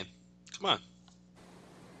long-term plan. Come on.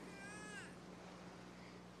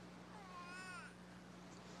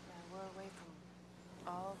 We're away from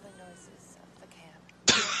all the noises of the camp.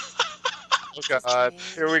 Oh god,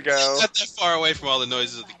 here we go. Not that far away from all the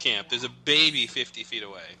noises of the camp. There's a baby 50 feet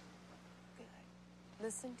away. Good.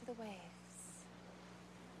 Listen to the waves.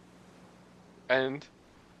 And?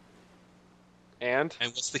 And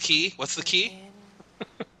what's the key? What's the key?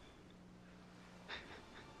 In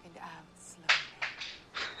and out slowly.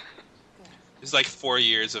 Good. There's like 4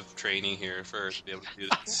 years of training here for her to be able to do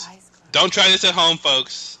Keep this. your eyes closed. Don't try this at home,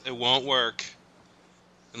 folks. It won't work.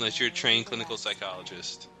 Unless you're a trained clinical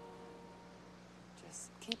psychologist. Just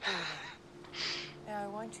keep breathing. Now I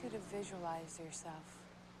want you to visualize yourself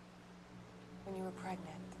when you were pregnant.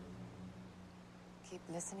 Keep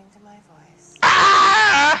listening to my voice.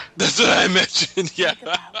 Ah! That's what I mentioned, yeah. Think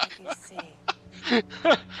about what you see.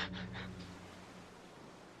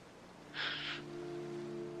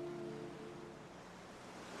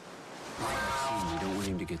 We don't want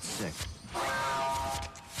him to get sick.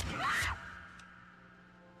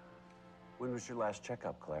 When was your last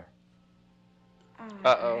checkup, Claire?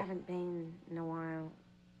 Uh-oh. I haven't been in a while.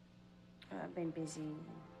 I've been busy.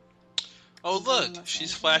 Oh, look,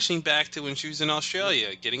 she's flashing back to when she was in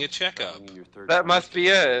Australia, getting a checkup. Traveling in your third That must trimester. be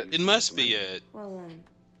it. It must be it. Well,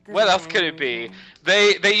 the What else could it family, be?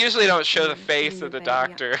 yeah. They usually don't show the Mm, face bring of the the baby up.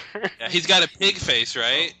 doctor. Yeah, he's got a pig face,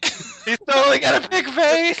 right? He's totally got a big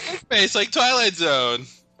face. Face like Twilight Zone.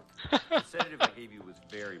 The sedative I gave you was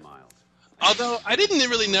very mild. Although I didn't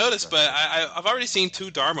really notice, but I've already seen 2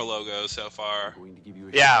 Dharma logos so far. I'm going to give you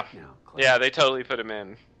a Yeah. shot now, Claire. Yeah, they totally put him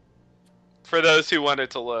in. For those who wanted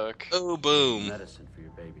to look. Oh, boom. Medicine for your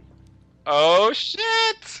baby. Oh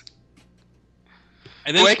shit!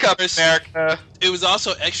 And then, Wake of up, course, America. it was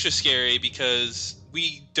also extra scary because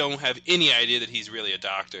we don't have any idea that he's really a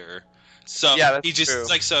doctor. So Yeah, that's he just true. is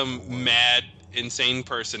like some mad, insane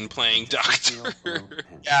person playing doctor.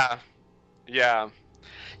 Yeah. Yeah.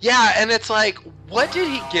 Yeah, and it's like, what did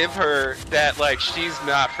he give her that, like, she's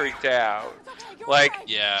not freaked out? Like,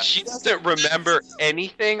 Yeah. she doesn't remember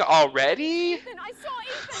anything already? Ethan, I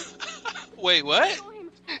saw Ethan. Wait, what? I saw him.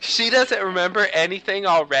 She doesn't remember anything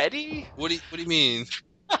already? What do you mean?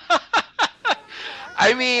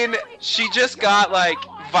 I mean, she just got, like,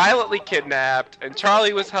 violently kidnapped, and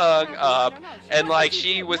Charlie was hung up, and, like,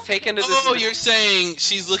 she was taken to this... Oh, you're saying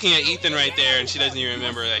she's looking at Ethan right there and she doesn't even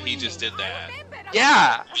remember that he just did that.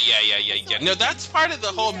 Yeah! Yeah. No, that's part of the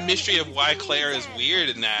whole mystery of why Claire is weird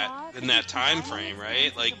in that time frame,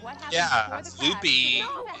 right? Like, Yeah. loopy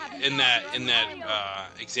in that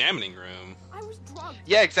examining room. I was drugged.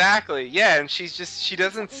 Yeah, exactly. Yeah, and she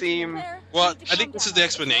doesn't seem... Well, I think this is the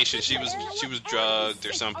explanation. She was drugged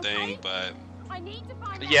or something, but I need to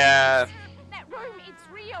find Yeah. that room. It's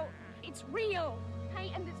real. It's real.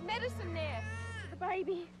 Hey, and there's medicine there for the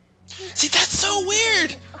baby. see, that's so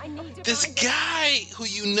weird. I need to This find it. guy who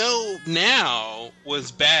you know now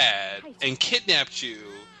was bad and kidnapped you.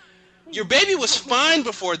 Your baby was fine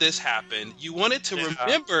before this happened. You wanted to Yeah.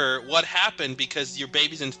 remember what happened because your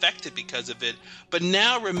baby's infected because of it. But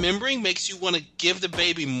now remembering makes you want to give the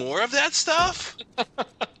baby more of that stuff?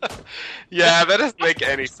 Yeah, that doesn't make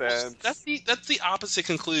any sense. That's the opposite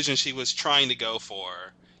conclusion she was trying to go for.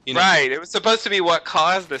 You know? Right, it was supposed to be what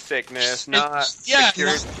caused the sickness, not... Yeah, the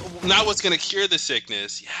cure. not what's going to cure the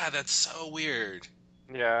sickness. Yeah, that's so weird.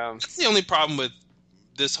 Yeah. That's the only problem with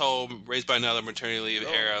this whole raised by another maternity leave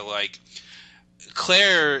era. Like,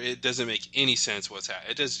 Claire, it doesn't make any sense what's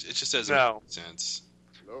happening. It just doesn't No. make sense.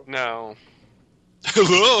 No.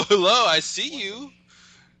 Hello, I see you.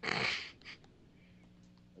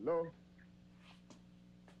 Hello?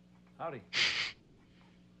 Howdy.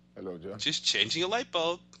 Hello, John. Just changing a light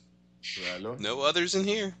bulb. Yeah, hello? No others in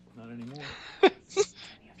here. Not anymore.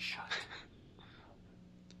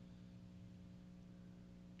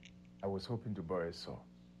 I was hoping to borrow a saw.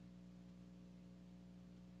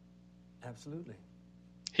 Absolutely.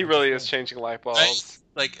 He really is changing light bulbs.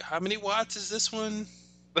 Like, how many watts is this one?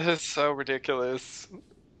 That is so ridiculous.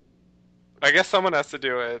 I guess someone has to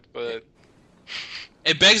do it, but...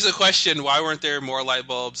 It begs the question, why weren't there more light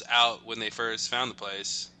bulbs out when they first found the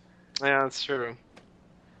place? Yeah, that's true.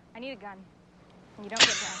 I need a gun. You don't get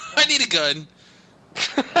to ask. I need a gun.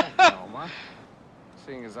 Norma.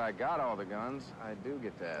 Seeing as I got all the guns, I do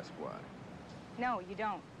get to ask why. No, you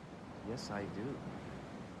don't. Yes, I do.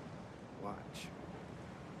 Watch.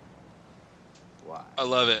 Why? I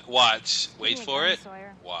love it. Watch. Wait Give me a for gun, it.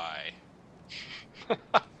 Sawyer. Why?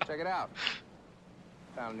 Check it out.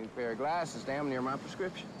 Found a new pair of glasses damn near my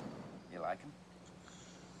prescription. You like them?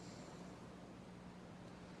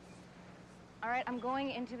 All right, I'm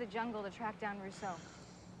going into the jungle to track down Rousseau.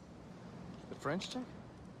 The French chick?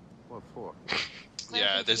 What for? Claire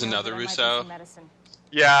Yeah, thinks there's she knows another that I might be Rousseau. some medicine.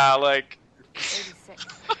 Yeah, like... Baby's sick.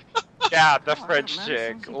 Yeah, the No, I French don't know. She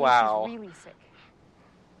chick. thinks Wow. She's really sick.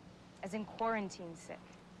 As in quarantine sick.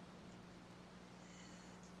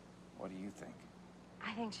 What do you think?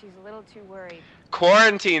 I think she's a little too worried.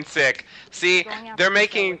 Quarantine sick. See, Going out they're to the show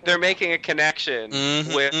making with they're her. making a connection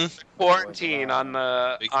Mhm. with quarantine on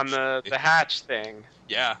the Big- the hatch thing.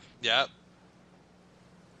 Yeah.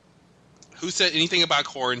 Who said anything about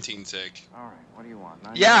quarantine sick? All right, what do you want?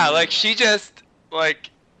 Yeah, like she just like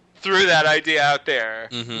threw that idea out there.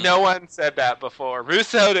 Mhm. No one said that before.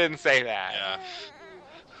 Russo didn't say that. Yeah.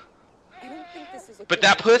 I don't think this is a But good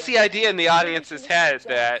that puts the idea. idea in the audience's head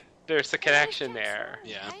that there's a connection there.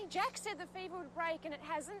 Yeah. Hey, Jack said the fever would break and it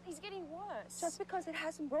hasn't. He's getting worse. Just because it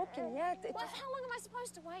hasn't broken yet, it Well, how long am I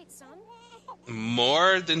supposed to wait, son?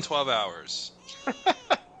 More than 12 hours.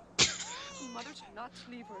 Mother should not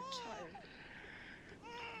leave her child.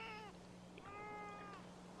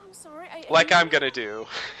 I'm sorry. Like I'm gonna do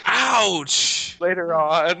Ouch! later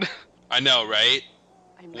on. I know, right?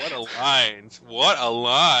 I'm What a line. What a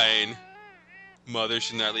line. Mother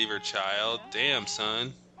should not leave her child. Damn,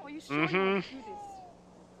 son. Are you sure you want to do this?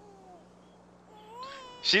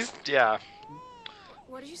 She's, yeah.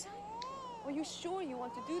 What did you say? Are you sure you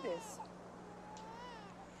want to do this?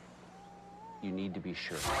 You need to be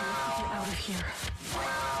sure. Get out of here.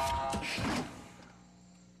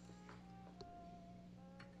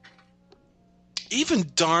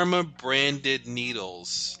 Even Dharma branded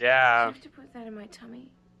needles. I Yeah. have to put that in my tummy.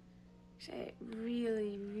 It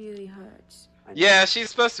really, really hurts. Yeah, she's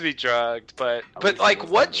supposed to be drugged, but like,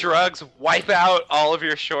 what drugs wipe out all of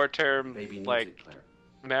your short-term, like,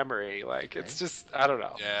 memory? Like, it's just, I don't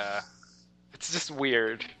know. Yeah. It's just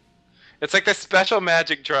weird. It's like this special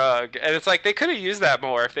magic drug, and it's like they could have used that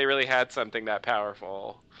more if they really had something that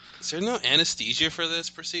powerful. Is there no anesthesia for this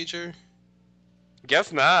procedure?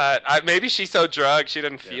 Guess not. Maybe she's so drugged she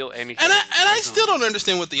doesn't feel anything. And I still don't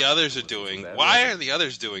understand what the others are doing. Why are the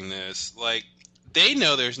others doing this? Like, they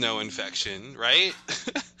know there's no infection, right?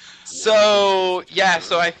 So yeah,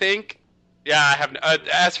 so I think, yeah, I have.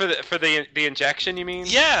 As for the injection, you mean?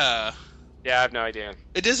 Yeah. Yeah, I have no idea.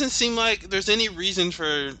 It doesn't seem like there's any reason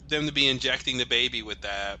for them to be injecting the baby with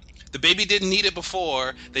that. The baby didn't need it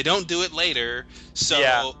before. They don't do it later. So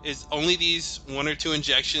Yeah. is only these 1 or 2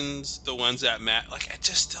 injections the ones that matter? Like, it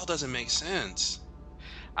just still doesn't make sense.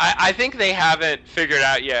 I think they haven't figured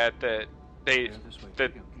out yet that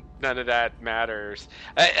none of that matters.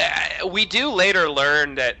 We do later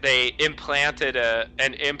learn that they implanted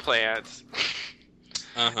an implant.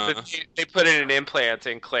 Uh-huh. They put in an implant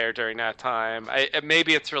in Claire during that time.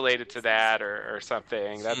 Maybe it's related to that or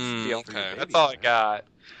something. That's the only. Okay. That's all I got.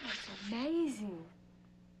 That's amazing.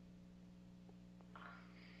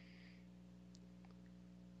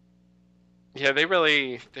 Yeah, they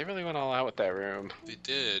really went all out with that room. They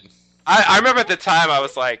did. I remember at the time I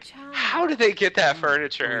was like, how did they get that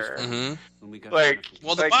furniture? Mm-hmm. Like,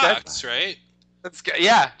 Well, the like box, right? That's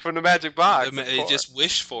yeah, from the magic box. They just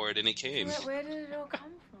wished for it and it came. Where did it all come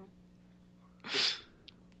from?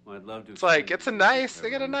 Well, I'd love to. It's like they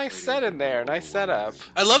got a nice set in there, nice setup.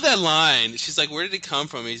 I love that line. She's like, where did it come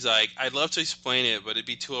from? He's like, I'd love to explain it, but it'd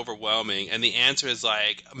be too overwhelming. And the answer is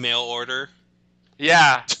like, mail order.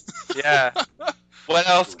 Yeah, yeah. What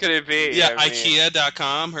else could it be? Yeah, I mean,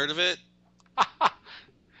 IKEA.com. Heard of it?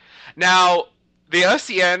 Now, the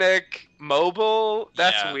Oceanic Mobile,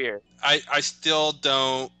 that's Yeah. weird. I still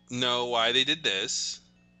don't know why they did this.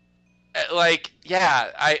 Like,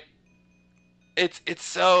 yeah, it's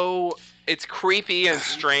creepy and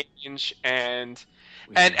strange and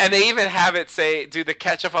they even have it say do the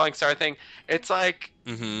catch a falling star thing. It's like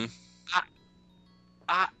Mm-hmm.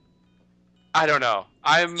 I don't know.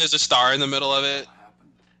 There's a star in the middle of it.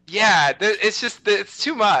 Yeah, it's just it's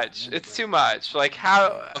too much. It's too much. Like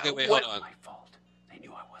how? Okay, wait, what, hold on. My fault. They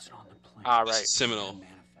knew I wasn't on the plane. All This right. is seminal.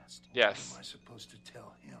 Manifest. Yes. What am I supposed to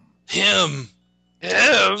tell him? Him.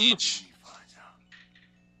 Him. Each. When he finds out.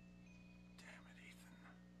 Damn it, Ethan.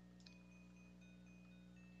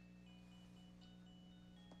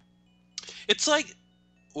 It's like,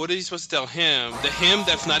 what are you supposed to tell him? The him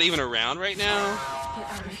that's not even around right now? Get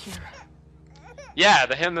out of here. Yeah,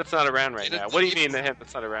 the him that's not around right now. What do you mean the him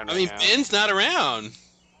that's not around I right mean, now? Ben's not around.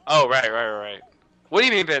 Oh, right. What do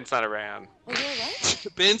you mean Ben's not around? Well, you're right.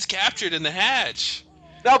 Ben's captured in the hatch.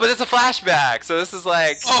 No, but it's a flashback, so this is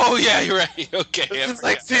like Oh, yeah, you're right. Okay. this I is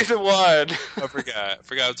like forgot. season 1. I forgot. I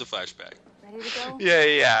forgot it was a flashback. Ready to go?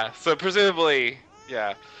 Yeah. So presumably,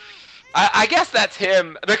 yeah. I guess that's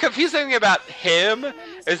him. The confusing thing about him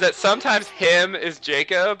is that sometimes him is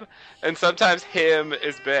Jacob, and sometimes him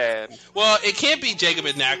is Ben. Well, it can't be Jacob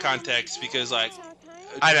in that context because, like,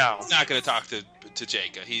 I know. he's not going to talk to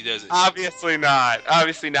Jacob. He doesn't. Obviously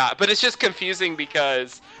not. But it's just confusing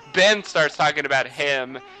because Ben starts talking about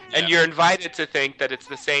him, and Yeah. you're invited to think that it's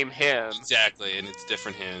the same him, Exactly, and it's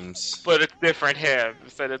different hymns. but it's different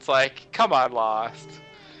hymns, and it's like, come on, Lost.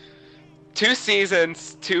 2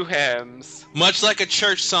 seasons, 2 hymns. Much like a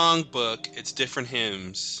church song book, it's different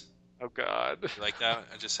hymns. Oh God, You like that?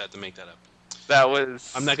 I just had to make that up. that was.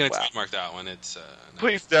 I'm not going to wow. trademark that one. It's no.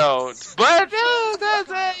 Please don't. But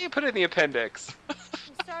you put it in the appendix. We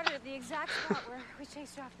started at the exact spot where we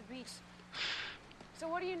chased her off the beach. So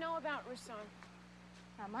what do you know about Rasan?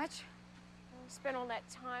 Not much. You spent all that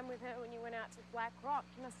time with her when you went out to Black Rock.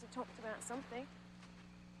 You must have talked about something.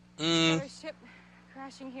 Got her ship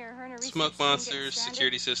crashing here. Her and her research Smoke team getting monsters, stranded.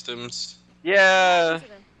 security systems. Yeah, To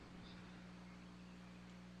them.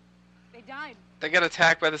 They died. they got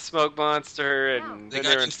attacked by the smoke monster, and They then got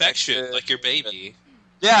they're infection, infected. like your baby.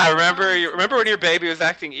 Yeah, remember when your baby was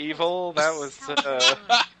acting evil? That was.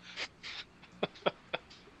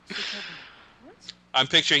 I'm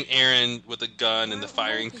picturing Aaron with a gun and the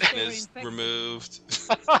firing pin is removed.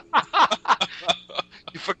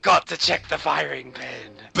 You forgot to check the firing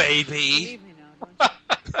pin. Baby! I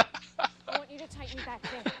want you to take me back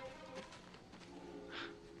there. Back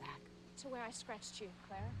to where I scratched you,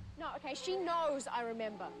 Clara. No, okay, she knows I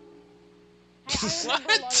remember. Hey, I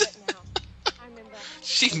remember a lot of it now. I remember.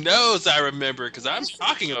 She knows I remember because I'm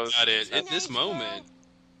talking about it at this moment.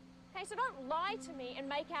 Okay, so don't lie to me and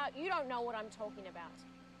make out you don't know what I'm talking about.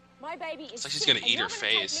 My baby is It's like she's sick, gonna and eat you're her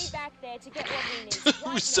gonna face. Take me back there to get what we need. Right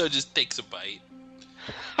Rousseau now. just takes a bite.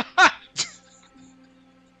 It's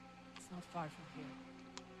not far from here.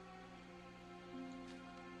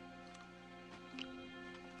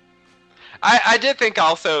 I did think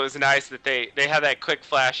also it was nice that they had that quick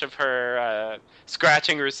flash of her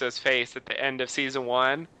scratching Russo's face at the end of season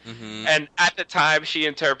 1, and at the time she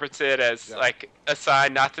interprets it as like a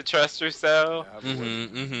sign not to trust Russo.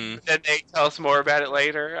 Then they tell us more about it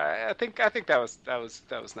later. I think that was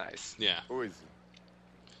nice. Yeah. Who is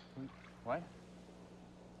he? What?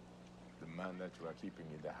 The man that you are keeping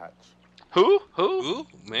in the hatch. Who? Who?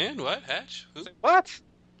 Man, what? Hatch? Who? What?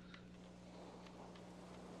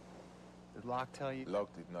 Did Locke tell you? Locke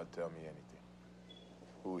did not tell me anything.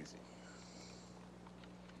 Who is he?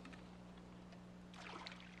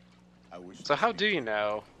 I wish. So how do you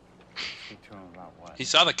know? Speak to him about what? He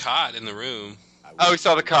saw the cot in the room. Oh, he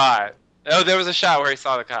saw the cot. Oh, there was a shot where he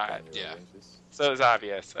saw the cot. Yeah. So it was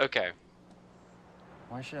obvious. Okay.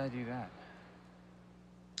 Why should I do that?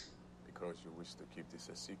 Because you wish to keep this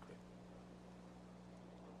a secret.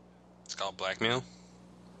 It's called blackmail.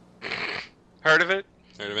 Heard of it?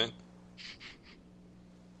 Heard of it?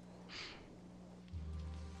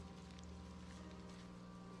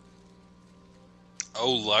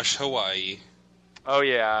 Oh, lush Hawaii. Oh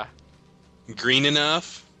yeah. Green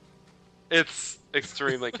enough? It's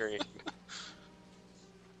extremely green.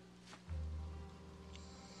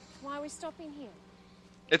 Why are we stopping here?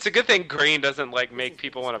 It's a good thing green doesn't like make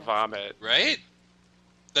people want to vomit. Right?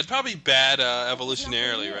 That'd probably be bad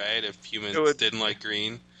evolutionarily, right? If humans didn't like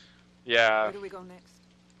green. Yeah. Where do we go next?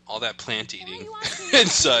 All that plant eating You and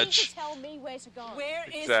such. tell me where to go. Where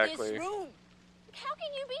is Exactly. this room? How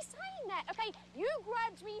can you be saying that? Okay, you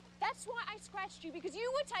grabbed me. That's why I scratched you, because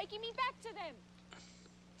you were taking me back to them.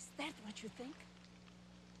 Is that what you think?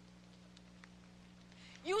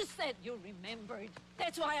 You said you remembered.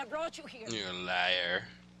 That's why I brought you here. You're a liar.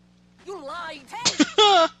 You lied.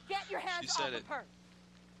 Hey, get your hands She off said of it. her.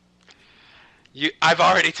 I've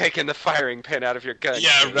already taken the firing pin out of your gun.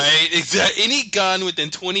 Yeah, right? Exactly. Any gun within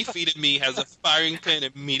 20 feet of me has a firing pin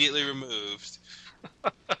immediately removed.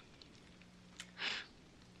 Go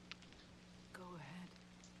ahead.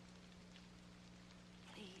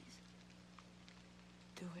 Please.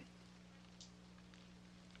 Do it.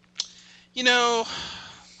 You know,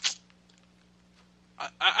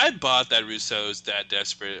 I bought that Rousseau's that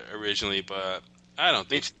desperate originally, but I don't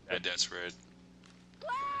think she's that desperate.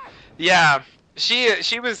 Yeah.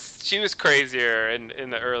 She was crazier in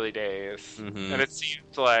the early days, and it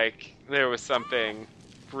seemed like there was something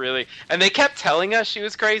really. And they kept telling us she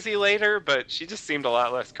was crazy later, but she just seemed a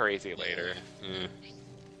lot less crazy later. Yeah.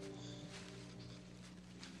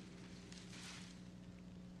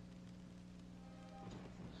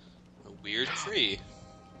 A weird tree.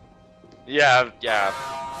 Yeah.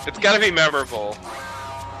 It's got to be memorable.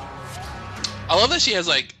 I love that she has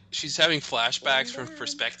she's having flashbacks from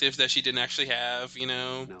perspectives that she didn't actually have, you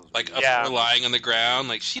know? Like up Yeah. her lying on the ground.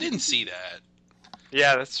 Like she didn't see that.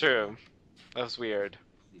 Yeah, that's true. That was weird.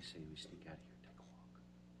 You say we sneak out of here, take a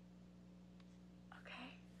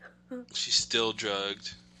walk. Okay. She's still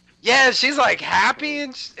drugged. Yeah, she's like happy,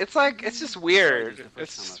 and it's just weird.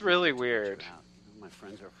 It's just really weird. My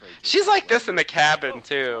friends are afraid. She's like this in the cabin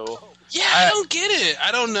too. Yeah, I don't get it.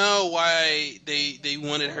 I don't know why they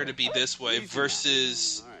wanted her to be this way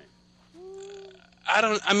versus.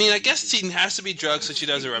 I mean, I guess she has to be drugged so she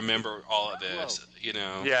doesn't remember all of this, you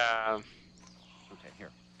know? Yeah. Okay, here.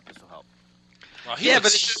 This will help. Well, he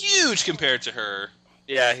looks huge compared to her.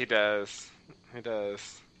 Yeah, he does. He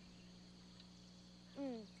does.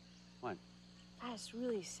 What? That's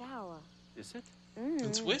really sour. Is it?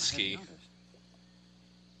 It's whiskey.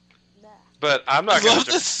 But I'm not I gonna. love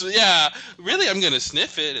this. Yeah, really, I'm gonna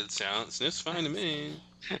sniff it. It sniffs fine to me.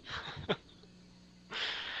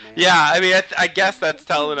 Yeah, I mean, I guess that's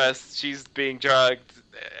telling us she's being drugged,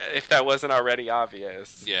 if that wasn't already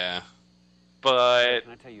obvious. Yeah. But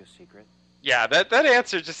Can I tell you a secret? yeah, that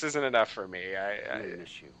answer just isn't enough for me. I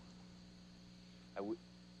miss you.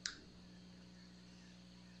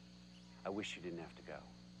 I wish you didn't have to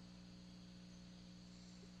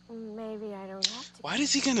go. Maybe I don't have to. Why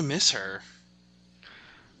is he gonna miss her?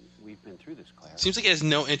 We've been through this, Claire. Seems like he has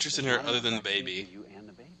no interest in There's her not other enough than the vaccine baby. for you and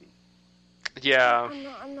the baby. Yeah.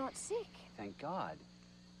 I'm not sick. Thank God.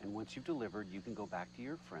 And once you've delivered, you can go back to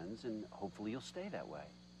your friends, and hopefully you'll stay that way.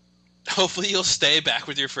 Hopefully you'll stay back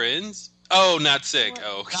with your friends. Oh, not sick. What?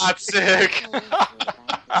 Oh, okay. Not sick.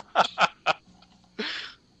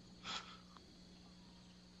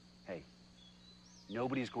 Hey,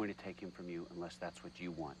 nobody's going to take him from you unless that's what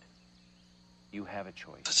you want. You have a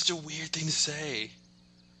choice. That's such a weird thing to say.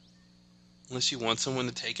 Unless you want someone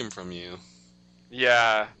to take him from you.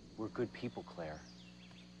 Yeah. We're good people, Claire.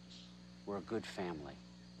 We're a good family.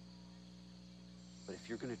 But if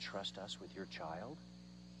you're going to trust us with your child,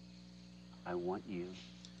 I want you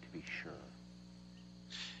to be sure.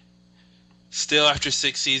 Still, after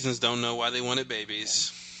 6 seasons, don't know why they wanted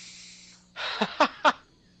babies.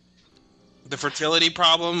 The fertility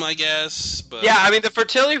problem, I guess. But Yeah, I mean, the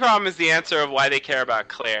fertility problem is the answer of why they care about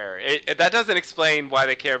Claire. That doesn't explain why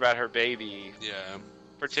they care about her baby, yeah.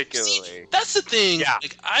 particularly. See, that's the thing. Yeah.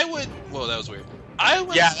 Like, I would. Whoa, that was weird. I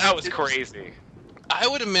would. Yeah, that was crazy. I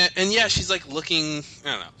would imagine, and yeah, she's like looking.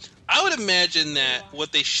 I don't know. I would imagine that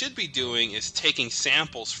what they should be doing is taking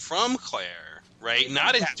samples from Claire, right?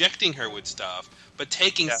 Not injecting her with stuff, but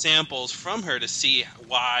taking samples from her to see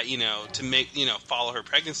why, to make, follow her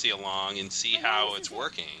pregnancy along and see how it's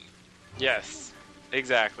working. Yes,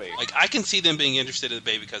 exactly. Like, I can see them being interested in the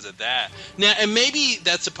baby because of that. Now, and maybe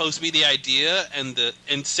that's supposed to be the idea, and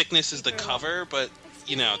sickness is the cover, but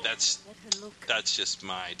that's just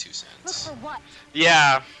my 2 cents. Look for what?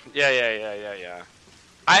 Yeah.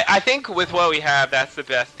 I think with what we have, that's the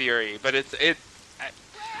best theory, but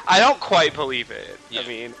I don't quite believe it. Yeah. I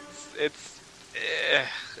mean,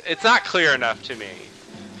 it's not clear enough to me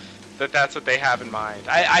that that's what they have in mind.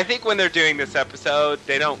 I think when they're doing this episode,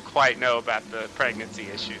 they don't quite know about the pregnancy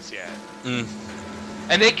issues yet.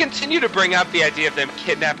 And they continue to bring up the idea of them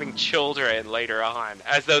kidnapping children later on,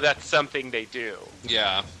 as though that's something they do.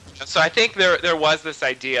 Yeah. So I think there was this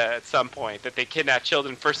idea at some point that they kidnapped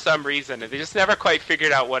children for some reason, and they just never quite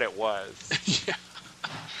figured out what it was. Yeah.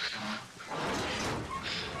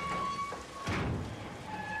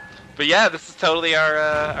 But yeah, this is totally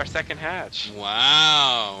our second hatch.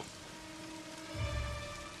 Wow.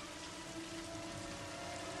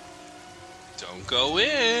 Don't go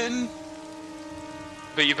in.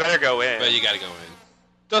 But you better go in. But you gotta go in.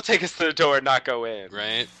 Don't take us to the door and not go in.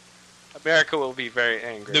 Right? America will be very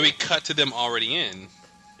angry. Then we cut to them already in.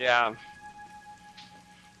 Yeah.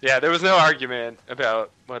 Yeah, there was no argument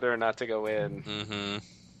about whether or not to go in. Mm-hmm.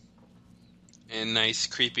 And nice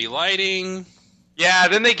creepy lighting. Yeah,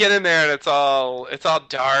 then they get in there and it's all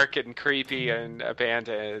dark and creepy and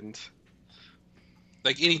abandoned.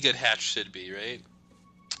 Like any good hatch should be, right?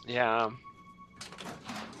 Yeah.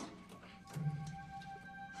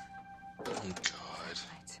 Oh god.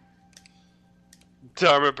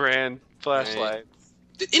 Dharma brand flashlights. Right.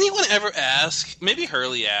 Did anyone ever ask, maybe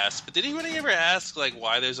Hurley asked, but did anybody ever ask like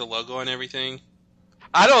why there's a logo on everything?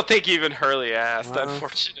 I don't think even Hurley asked,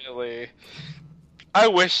 unfortunately. I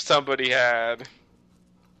wish somebody had.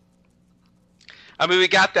 I mean, we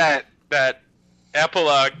got that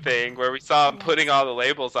epilogue thing where we saw him putting all the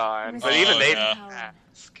labels on, but even they didn't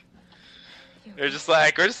ask. They're just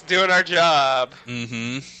like, we're just doing our job.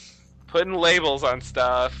 Mm-hmm. Putting labels on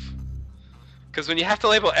stuff. Because when you have to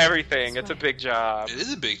label everything, it's a big job. It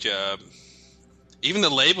is a big job. Even the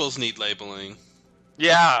labels need labeling.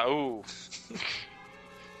 Yeah, ooh.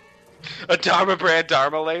 A Dharma brand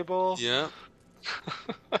Dharma label? Yeah.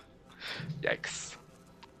 Yikes.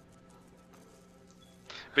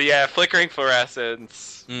 But yeah, flickering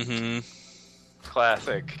fluorescence. Mm-hmm.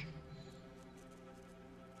 Classic.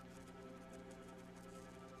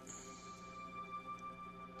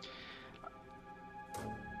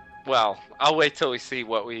 Well, I'll wait till we see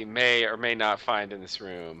what we may or may not find in this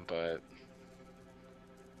room, but...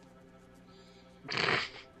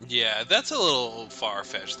 Yeah, that's a little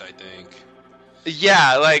far-fetched, I think.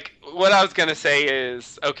 Yeah, like, what I was gonna say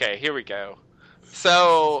is... Okay, here we go.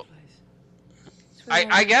 So...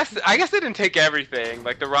 I guess they didn't take everything.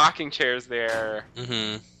 Like, the rocking chair's there.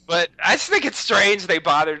 Mm-hmm. But I just think it's strange they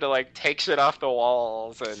bothered to, like, take shit off the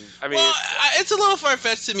walls, and... I mean... Well, it's a little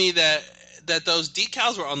far-fetched to me that those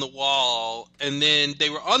decals were on the wall, and then they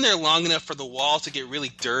were on there long enough for the wall to get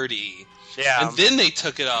really dirty. Yeah. And then they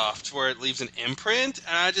took it off to where it leaves an imprint,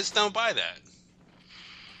 and I just don't buy that.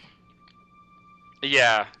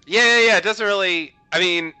 Yeah. It doesn't really... I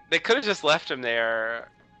mean, they could have just left him there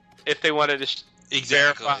if they wanted to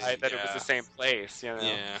verify that it was the same place, you know?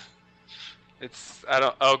 Yeah. It's... I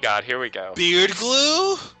don't... Oh, God, here we go. Beard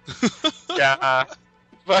glue? Yeah.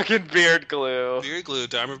 Fucking beard glue. Beard glue,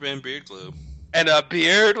 Dharma Band beard glue. And a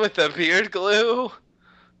beard with a beard glue?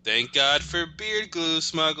 Thank God for beard glue,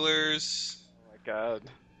 smugglers. Oh my god.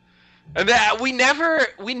 And that we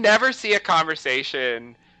never see a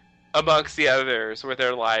conversation amongst the others where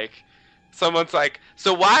they're like, someone's like,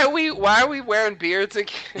 so why are we wearing beards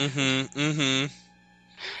again? Mm-hmm. Mm-hmm.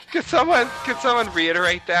 Could someone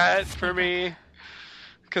reiterate that for me?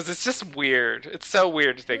 Because it's just weird. It's so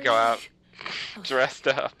weird that they go out dressed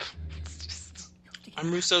up.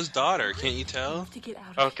 I'm Russo's daughter, can't you tell?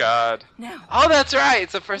 Oh god. Now. Oh, that's right.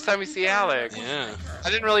 It's the first time we see Alex. Yeah. I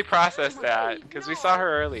didn't really process that because we saw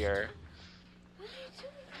her earlier.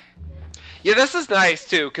 Yeah, this is nice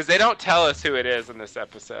too because they don't tell us who it is in this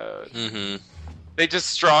episode. Mm-hmm. They just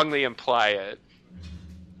strongly imply it.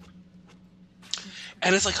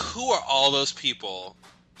 And it's like, who are all those people?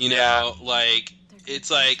 You know, like, it's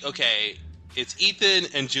like, okay, it's Ethan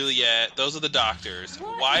and Juliet. Those are the doctors.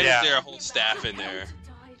 Why is there a whole staff in there?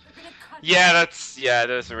 Yeah, that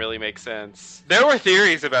doesn't really make sense. There were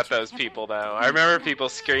theories about those people, though. I remember people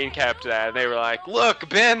screen capped that, and they were like, look,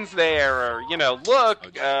 Ben's there, or,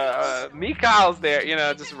 look, Mikhail's there,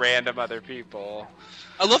 just random other people.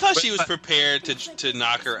 I love how she was prepared to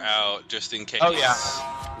knock her out just in case. Oh, yeah.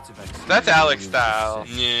 That's Alex style.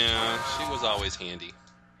 Yeah, she was always handy.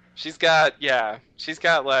 She's got,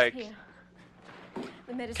 like,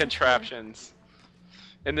 contraptions.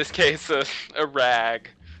 In this case, a rag.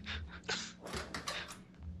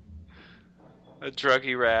 A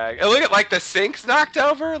druggy rag. And look at, like, the sink's knocked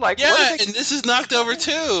over? Like, yeah, and this is knocked over,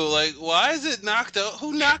 too. Like, why is it knocked over?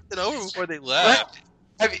 Who knocked it over before they left?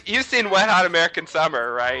 You've seen Wet Hot American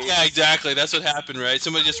Summer, right? Yeah, exactly. That's what happened, right?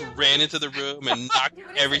 Somebody just ran into the room and knocked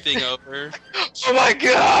everything over. Oh my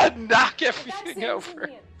god! Knock everything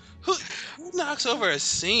over. Who knocks over a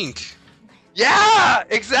sink? Yeah,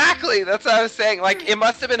 exactly. That's what I was saying. Like, it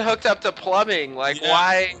must have been hooked up to plumbing. Like,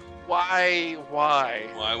 why? Why?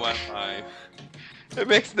 It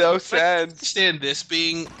makes no sense. I understand this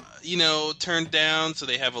being, turned down so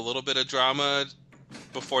they have a little bit of drama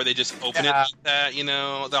before they just open it like that,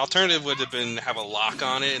 The alternative would have been have a lock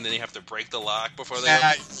on it and then you have to break the lock before they open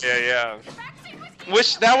it. Yeah.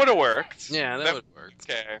 Which, that would have worked. Yeah, that would have worked.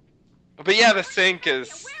 Okay. But yeah, the sink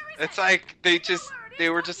is, it's like, they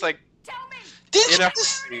were just like, Didn't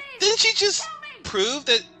she just prove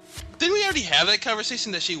that, didn't we already have that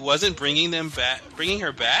conversation that she wasn't bringing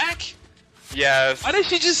her back? Yes. Why did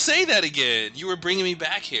she just say that again? You were bringing me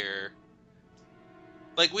back here.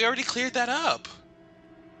 Like, we already cleared that up.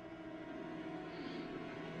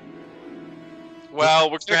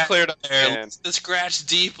 Well, we're gonna clear it up there. Let's scratch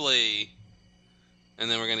deeply.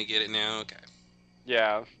 And then we're gonna get it now? Okay.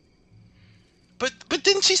 Yeah. But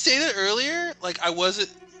didn't she say that earlier? Like, I wasn't...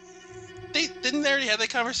 Didn't they already have that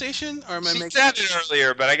conversation? Or am I making... She said it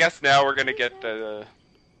earlier, but I guess now we're gonna get the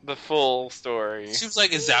full story. She was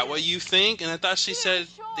like, is that what you think? And I thought she said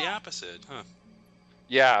the opposite, huh?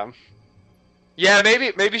 Yeah. Yeah,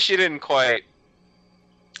 maybe she didn't quite.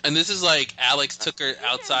 And this is like Alex took her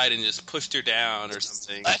outside and just pushed her down or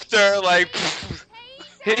something. Left her like,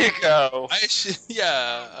 here you go. I'm just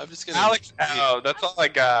gonna... Alex out, that's all I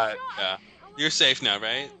got. Yeah. You're safe now,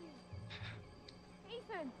 right?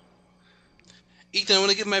 Ethan, I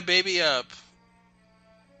want to give my baby up.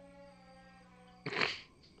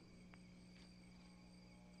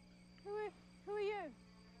 Who are you?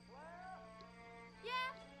 Yeah,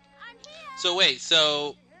 I'm here. So wait,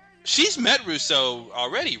 she's met Russo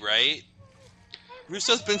already, right?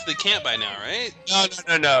 Russo's been to the camp by now, right?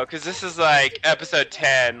 No, because this is like episode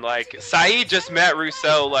 10. Like, Saeed just met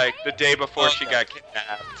Russo like the day before she got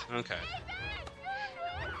kidnapped. Okay.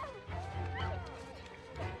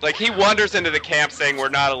 Like, he wanders into the camp saying we're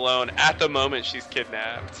not alone at the moment she's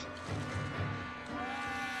kidnapped.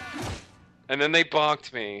 And then they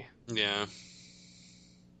bonked me. Yeah.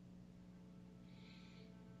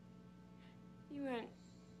 You weren't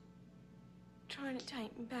trying to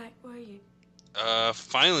take me back, were you?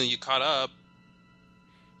 Finally you caught up.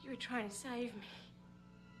 You were trying to save me.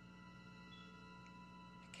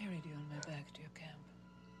 I carried you on my back to your camp.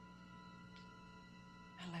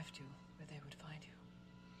 I left you where they would find you.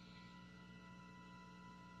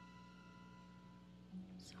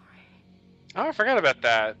 Oh, I forgot about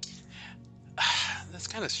that. That's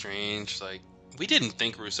kind of strange. Like, we didn't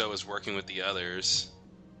think Russo was working with the others.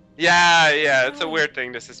 Yeah, it's a weird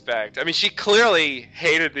thing to suspect. I mean, she clearly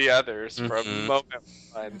hated the others from moment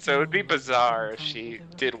one, so it would be bizarre if she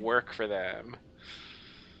did work for them.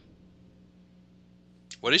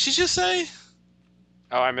 What did she just say?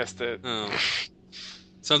 Oh, I missed it. Oh.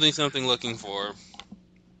 Something looking for.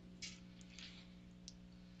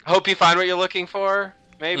 Hope you find what you're looking for.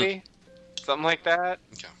 maybe something like that.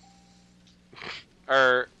 Okay.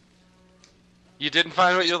 Or you didn't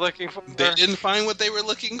find what you're looking for. They didn't find what they were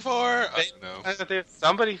looking for. I don't know.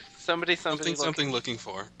 Something looking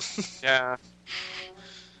for. Yeah.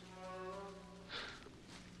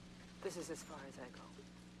 This is as far as I go.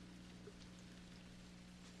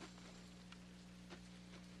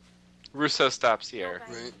 Russo stops here.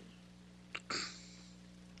 Right.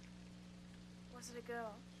 Was it a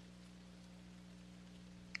girl?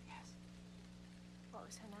 Yes. What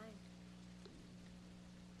was her name?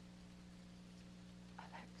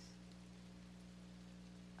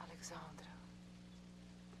 Alexandra.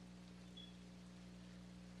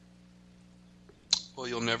 Well,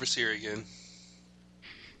 you'll never see her again.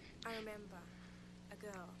 I remember. A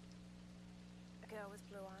girl. A girl with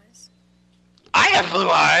blue eyes. I have blue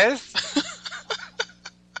eyes.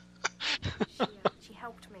 She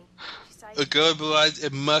helped me. She saved A girl with blue eyes.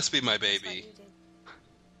 It must be my baby. Like you did.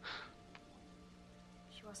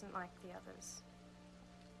 She wasn't like the others.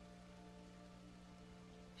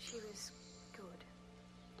 She was good.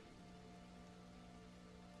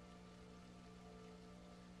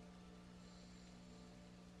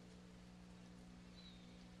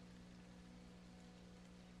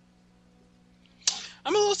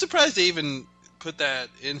 I'm a little surprised they even put that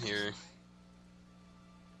in here.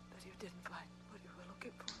 That you didn't find what you were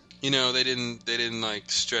looking for. You know, they didn't like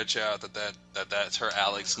stretch out that's her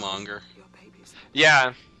Alex longer. Your baby's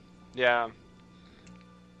Yeah. Yeah.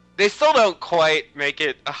 They still don't quite make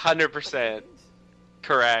it 100%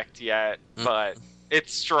 correct yet, but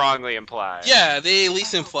it's strongly implied. Yeah, they at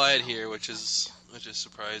least imply it here, which is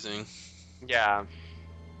surprising. Yeah.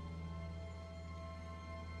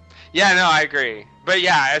 Yeah, no, I agree. But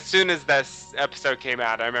yeah, as soon as this episode came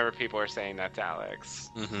out, I remember people were saying that's Alex.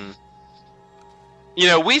 Mm-hmm. You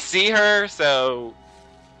know, we see her, so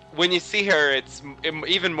when you see her, it's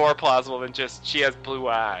even more plausible than just she has blue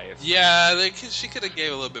eyes. Yeah, she could have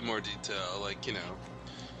gave a little bit more detail, like, you know.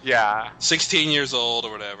 Yeah. 16 years old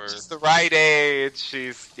or whatever. She's the right age.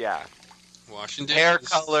 She's, yeah. Washing dishes. Hair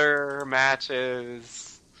color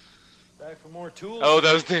matches. Back for more tools. Oh,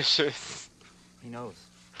 those dishes. He knows.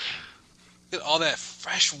 Look at all that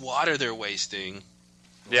fresh water they're wasting.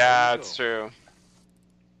 Yeah, it's true.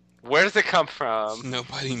 Where does it come from?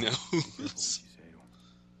 Nobody knows. He's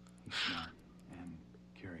smart and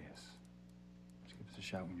curious. Just give us a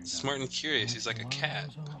shout when you're Smart and curious. He's like a cat.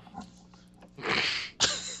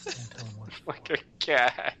 Like a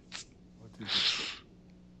cat.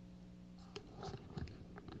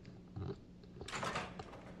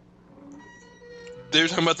 They're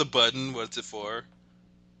talking about the button. What's it for?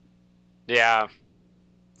 Yeah.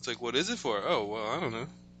 It's like, what is it for? Oh, well, I don't know.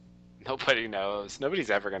 Nobody knows. Nobody's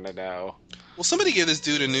ever gonna know. Well, somebody give this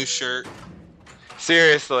dude a new shirt.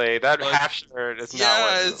 Seriously, that Like, half shirt is not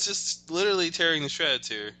Yeah, what it's just literally tearing the shreds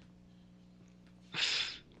here.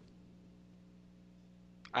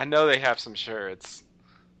 I know they have some shirts.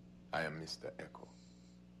 I am Mr. Echo.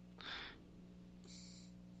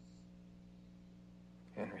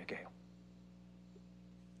 Henry Gale.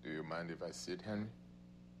 Do you mind if I sit, Henry?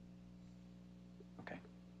 Okay.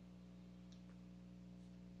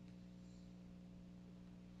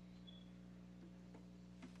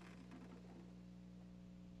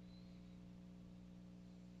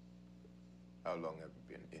 How long have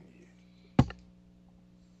you been in here?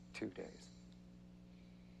 2 days.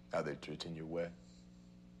 Are they treating you well?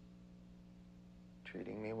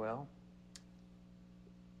 Treating me well?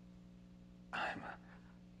 I'm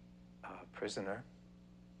a prisoner.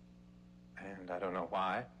 And I don't know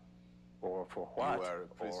why. Or for what. You are a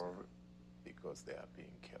prisoner or... because they are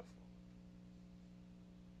being careful.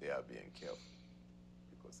 They are being careful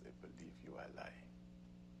because they believe you are lying.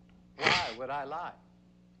 Why would I lie?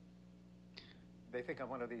 They think I'm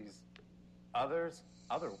one of these others?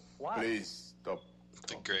 Other what? Please stop.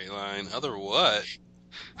 The great line. Other what?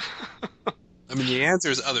 I mean, the answer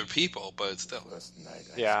is other people, but still. Last night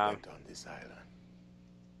I Yeah. spent on this island.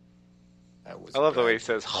 I love the way he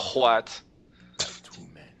bribed says what. by 2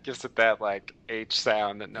 men. Gives it that like H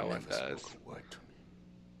sound that no They one never does. spoke a word to me.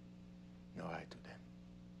 No, I to them.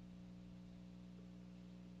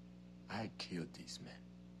 I killed these men.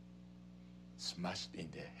 Smashed in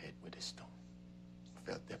their head with a stone.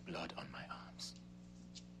 Felt their blood on my arms.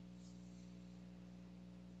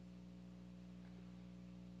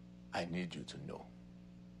 I need you to know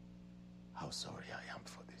how sorry I am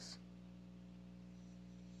for this.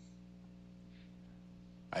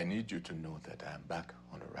 I need you to know that I am back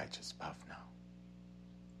on a righteous path now.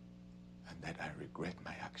 And that I regret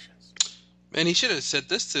my actions. Man, he should have said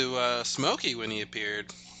this to Smokey when he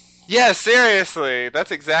appeared. Yeah, seriously.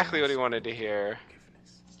 That's exactly what he wanted to hear.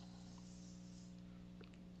 Forgiveness.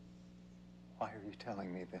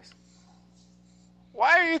 telling me this?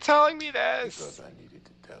 Why are you telling me this? Because I needed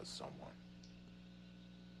to tell someone.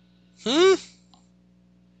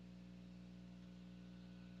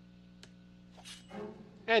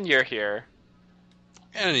 And you're here.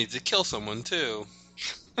 And I need to kill someone too.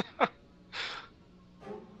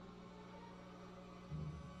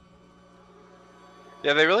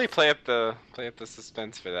 Yeah, they really play up the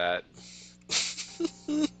suspense for that.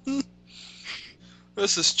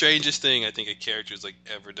 That's the strangest thing I think a character's like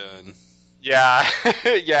ever done. Yeah,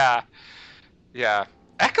 yeah.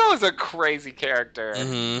 Echo is a crazy character.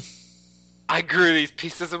 Mm-hmm. I grew these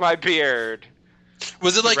pieces of my beard.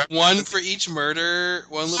 Was it like one for each murder?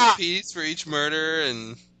 One little piece for each murder,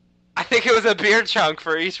 and I think it was a beard chunk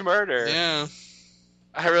for each murder. yeah.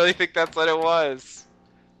 I really think that's what it was.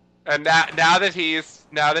 And now that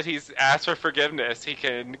he's asked for forgiveness, he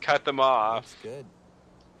can cut them off. Looks good.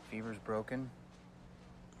 Fever's broken.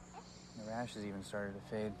 The rash has even started to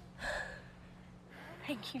fade.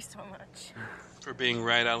 Thank you so much. For being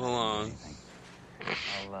right all along.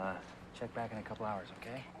 I'll check back in a couple hours,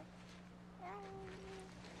 okay?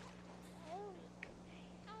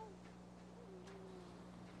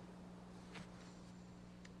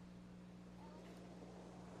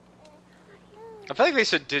 I feel like they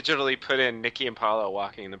should digitally put in Nikki and Paolo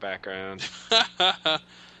walking in the background.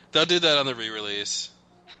 They'll do that on the re-release.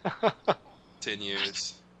 10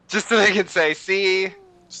 years. Just so they can say, see,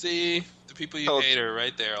 the people you hate are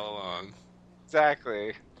right there all along.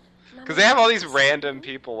 Exactly. Because they have all these random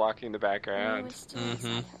people walking in the background.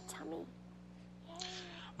 Mm-hmm.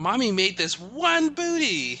 Mommy made this one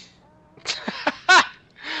booty.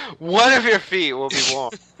 One of your feet will be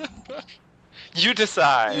warm. You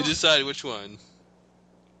decide. You decide which one.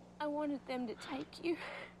 I wanted them to take you.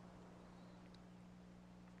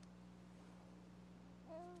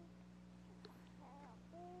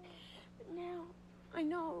 But now I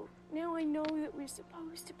know. Now I know that we're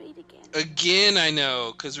supposed to be together. Again, I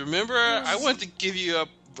know. Because remember, I wanted to give you up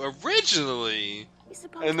originally.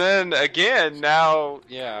 And then again, now,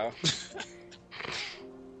 yeah.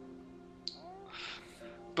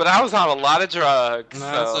 But I was on a lot of drugs.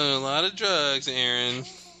 I was on a lot of drugs, Aaron.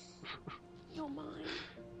 You're mine.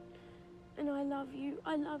 And I love you.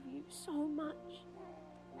 I love you so much.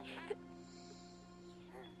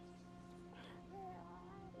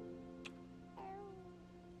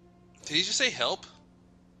 Did he just say help?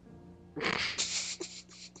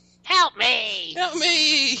 Help me! Help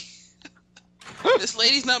me! This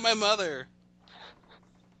lady's not my mother.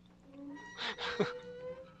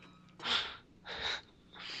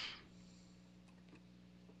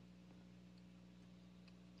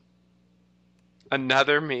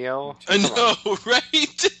 Another meal? I know,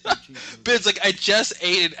 right? Ben's like, I just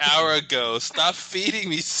ate an hour ago. Stop feeding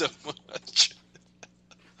me so much.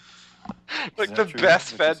 Like the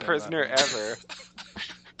best fed prisoner ever.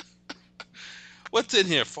 What's in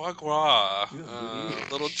here? Foie gras,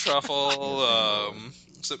 little truffle,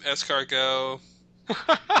 some escargot.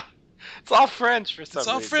 It's all French for some reason. It's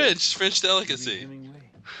all French delicacy.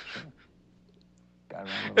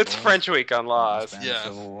 It's French week on Laws. Yeah.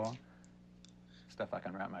 Civil War. Stuff I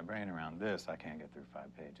can wrap my brain around. This I can't get through 5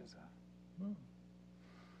 pages of.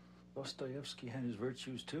 Dostoevsky had his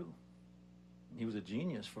virtues too. He was a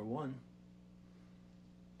genius for one.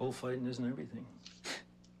 Bullfighting isn't everything.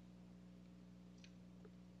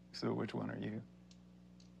 So which one are you?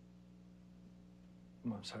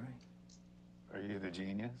 I'm sorry? Are you the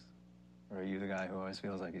genius? Or are you the guy who always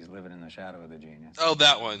feels like he's living in the shadow of the genius? Oh,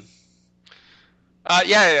 that one.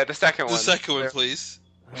 Yeah, the second one. The second one, please.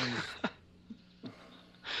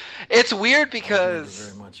 It's weird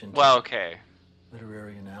because... Well, okay.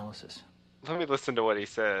 Literary analysis. Let me listen to what he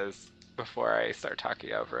says before I start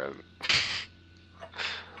talking over him.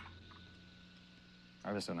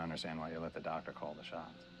 I just don't understand why you let the doctor call the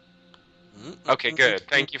shots. Okay, good.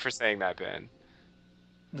 Thank you for saying that, Ben.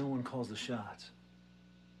 No one calls the shots.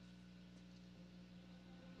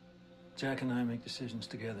 Jack and I make decisions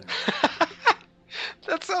together.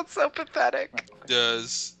 That sounds so pathetic.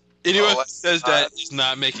 Does anyone who says that is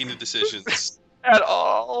not making the decisions at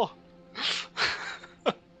all?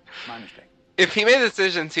 My mistake. If he made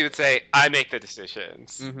decisions, he would say, "I make the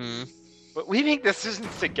decisions." Mm-hmm. But we make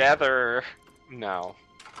decisions together. No,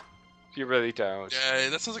 you really don't. Yeah,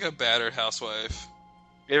 that sounds like a battered housewife.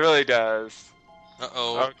 It really does.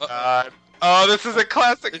 Uh-oh. Oh, God. Oh, this is a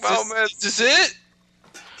classic moment. Is this it?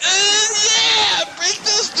 Yeah! Break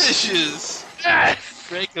those dishes! Yes!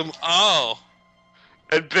 Break them all.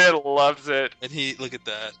 And Ben loves it. And look at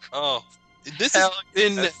that. Oh. This has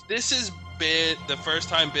been the first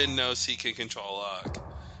time Ben knows he can control luck.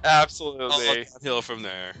 Absolutely. All uphill from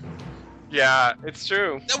there. Yeah, it's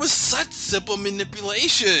true. That was such simple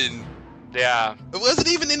manipulation. Yeah. It wasn't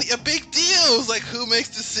even a big deal. It was like, who makes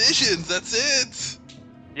decisions? That's it.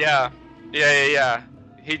 Yeah. Yeah.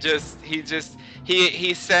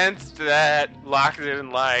 He sensed that Locke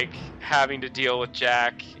didn't like having to deal with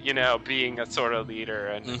Jack, being a sort of leader,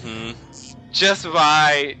 and just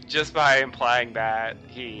by implying that,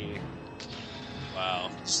 wow,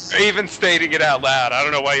 or even stating it out loud. I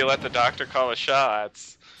don't know why you let the doctor call the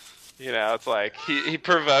shots. It's like he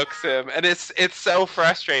provokes him, and it's so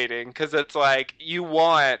frustrating because it's like you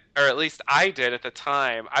want, or at least I did at the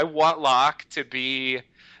time, I want Locke to be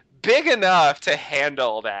big enough to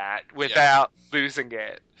handle that without losing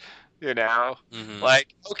it.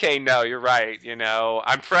 Like, okay, no, you're right.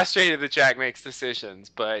 I'm frustrated that Jack makes decisions,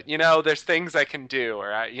 but there's things I can do, or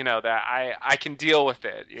that I can deal with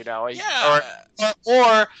it.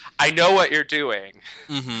 Or I know what you're doing.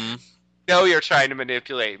 Know you're trying to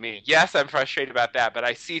manipulate me. Yes, I'm frustrated about that, but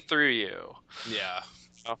I see through you. Yeah.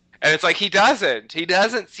 And it's like he doesn't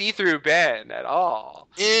see through Ben at all.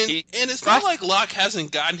 And it's not like Locke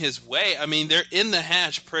hasn't gotten his way. I mean, they're in the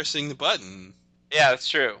hatch pressing the button. Yeah, that's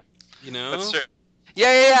true. That's true.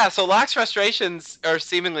 Yeah. So Locke's frustrations are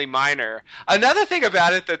seemingly minor. Another thing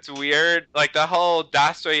about it that's weird, like the whole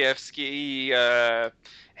Dostoevsky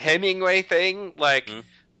Hemingway thing, like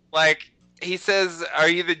he says, "Are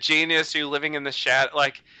you the genius? Are you living in the shadow?"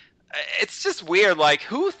 Like, it's just weird. Like,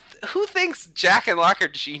 who thinks Jack and Locke are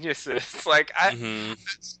geniuses? Like, I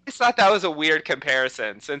thought that was a weird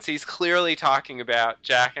comparison, since he's clearly talking about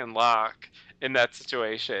Jack and Locke in that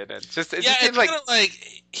situation. And it just seems like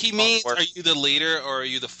he means, are you the leader or are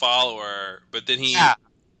you the follower? But then he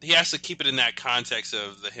has to keep it in that context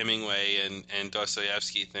of the Hemingway and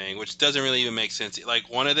Dostoevsky thing, which doesn't really even make sense. Like,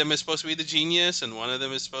 one of them is supposed to be the genius, and one of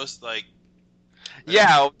them is supposed to, like...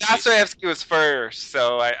 Yeah, Dostoevsky was first,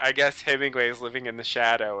 so I guess Hemingway is living in the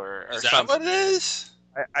shadow or is something. Is that what it is?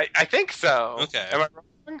 I think so. Okay. Am I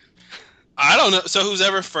wrong? I don't know. So who's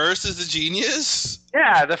ever first is the genius?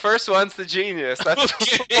 Yeah, the first one's the genius. That's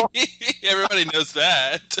okay. Everybody knows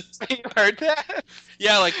that. You heard that?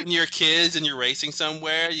 Yeah, like when you're kids and you're racing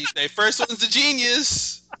somewhere, you say, first one's the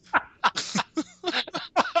genius.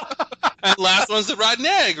 And last one's the rotten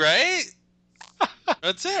egg, right?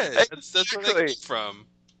 That's it. Exactly. That's where they came from.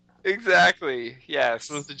 Exactly. Yes.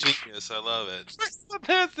 First one's the genius. I love it. First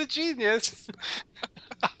one's the genius.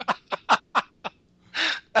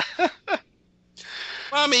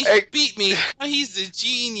 Mommy, he beat me. He's the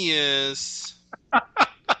genius.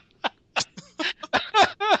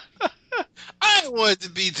 I want to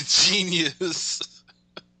be the genius.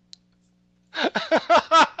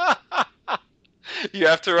 You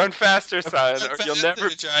have to run faster, son, or you'll never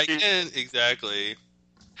try again. Exactly.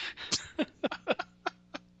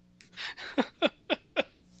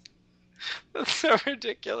 That's so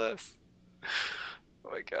ridiculous.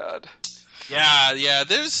 Oh my god. Yeah.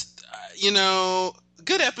 There's,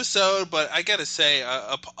 good episode, but I gotta say,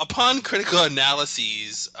 upon critical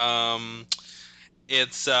analyses,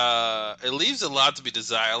 it leaves a lot to be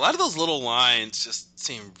desired. A lot of those little lines just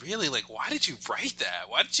seem really like, why did you write that?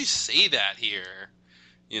 Why did you say that here?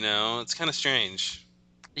 It's kind of strange.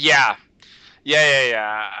 Yeah.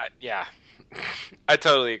 I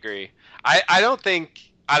totally agree. I don't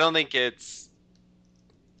think it's.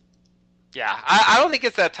 Yeah, I don't think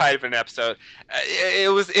it's that tight of an episode.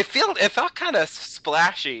 It felt kind of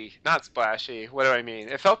splashy, not splashy. What do I mean?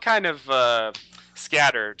 It felt kind of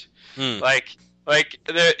scattered. Like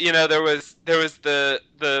there was the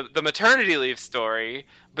maternity leave story,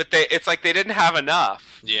 but it's like they didn't have enough.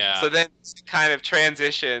 Yeah. So then it kind of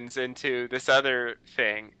transitions into this other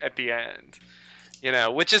thing at the end.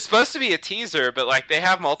 Which is supposed to be a teaser, but like they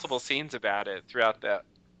have multiple scenes about it throughout the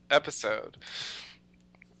episode.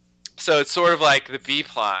 So it's sort of like the B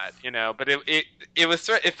plot, but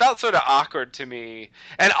it felt sort of awkward to me.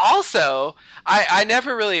 And also, I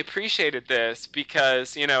never really appreciated this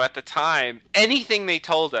because, at the time, anything they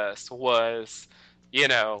told us was,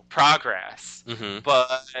 progress.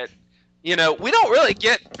 But, we don't really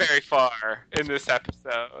get very far in this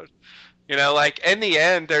episode. Like in the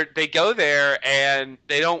end, they go there and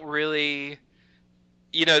they don't really...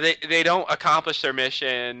 they don't accomplish their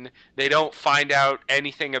mission. They don't find out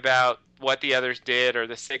anything about what the others did or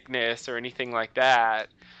the sickness or anything like that.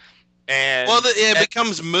 And it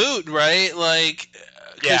becomes moot, right? Like,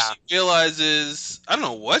 because she realizes, I don't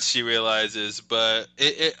know what she realizes, but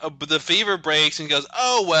the fever breaks and goes,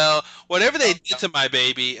 oh, well, whatever they did to my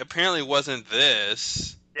baby apparently wasn't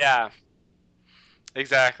this. Yeah,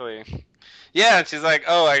 exactly. Yeah, and she's like,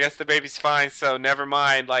 "Oh, I guess the baby's fine, so never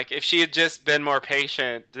mind." Like, if she had just been more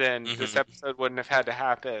patient, then this Hmm. episode wouldn't have had to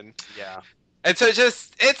happen. Yeah. And so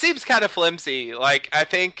it seems kind of flimsy. Like, I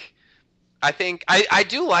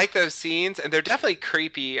do like those scenes, and they're definitely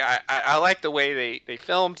creepy. I like the way they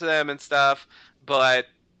filmed them and stuff, but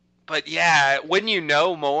yeah, when you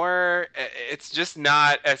know more, it's just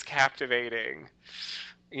not as captivating,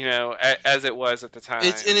 as it was at the It's time.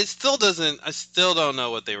 and it still doesn't. I still don't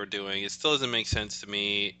know what they were doing. It still doesn't make sense to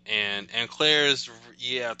me. And Claire's,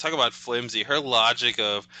 yeah, talk about flimsy. Her logic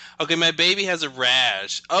of, okay, my baby has a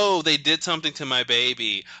rash. Oh, they did something to my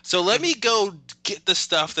baby. So let me go get the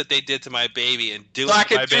stuff that they did to my baby and do So I it to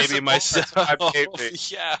could my do baby some more to myself. my baby.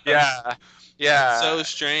 Yes. Yeah, It's yeah, so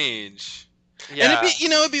strange. And yeah.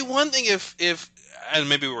 it'd be one thing if and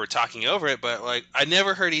maybe we were talking over it, but like I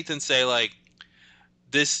never heard Ethan say like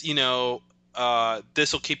this,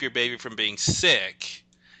 this will keep your baby from being sick,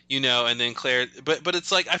 and then Claire, but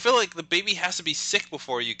it's like I feel like the baby has to be sick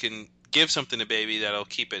before you can give something to baby that'll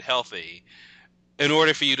keep it healthy. In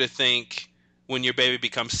order for you to think when your baby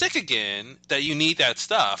becomes sick again that you need that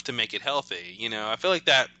stuff to make it healthy, I feel like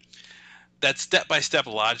that step by step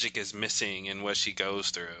logic is missing in what she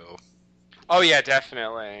goes through. Oh yeah,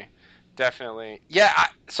 definitely, definitely. Yeah.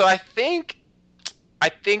 So I think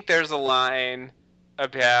there's a line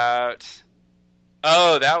about.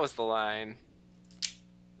 Oh, that was the line.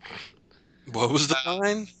 What was the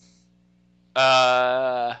line?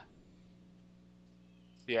 Uh.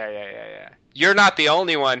 Yeah. You're not the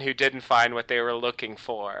only one who didn't find what they were looking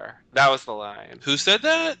for. That was the line. Who said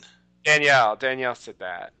that? Danielle said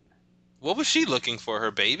that. What was she looking for?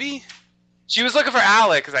 Her baby? She was looking for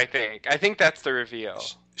Alex, I think. I think that's the reveal.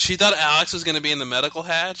 She thought Alex was going to be in the medical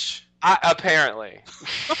hatch? Apparently.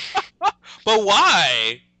 But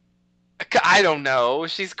why? I don't know.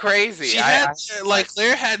 She's crazy.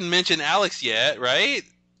 Claire hadn't mentioned Alex yet, right?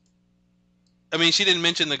 I mean, she didn't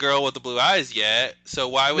mention the girl with the blue eyes yet, so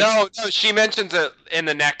why would No, she mentions it in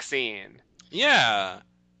the next scene. Yeah.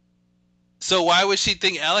 So why would she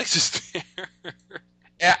think Alex is there?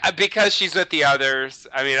 Yeah, because she's with the others.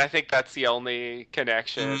 I mean, I think that's the only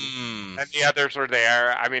connection. And the others were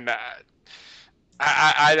there. I mean,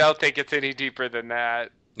 I don't think it's any deeper than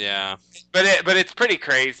that. Yeah. But it's pretty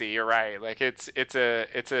crazy. You're right. Like it's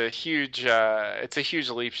a huge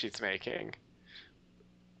leap she's making.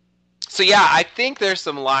 So yeah, I think there's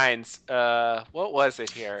some lines. What was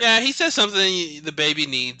it here? Yeah, he says something. The baby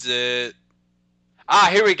needs it.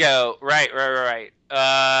 Here we go. Right.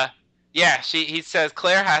 Yeah, he says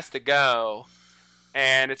Claire has to go,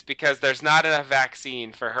 and it's because there's not enough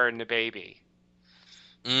vaccine for her and the baby.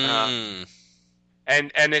 And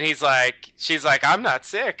then she's like, I'm not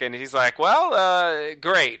sick, and he's like, well,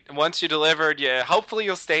 great. Once you delivered, yeah, hopefully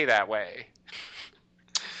you'll stay that way.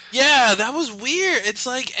 Yeah, that was weird. It's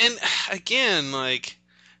like, and again, like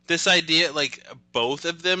this idea, like both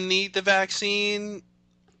of them need the vaccine,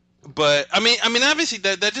 but I mean, obviously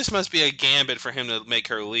that just must be a gambit for him to make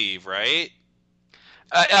her leave, right?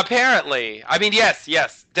 Apparently, I mean, yes,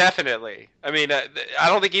 definitely. I mean, I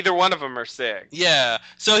don't think either one of them are sick. Yeah,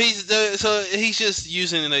 so he's just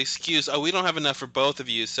using an excuse. Oh, we don't have enough for both of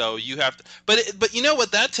you, so you have to. But you know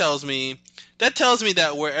what that tells me? That tells me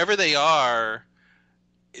that wherever they are,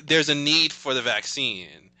 there's a need for the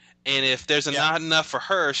vaccine, and if there's not enough for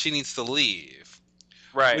her, she needs to leave.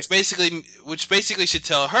 Right. Which basically should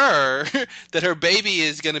tell her that her baby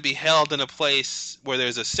is going to be held in a place where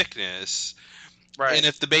there's a sickness. Right. And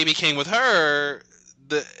if the baby came with her,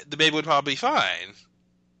 the baby would probably be fine.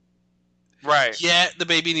 Right. Yet the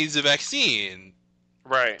baby needs a vaccine.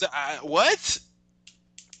 Right. What?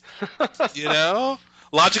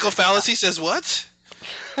 Logical fallacy says what?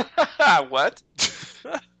 What?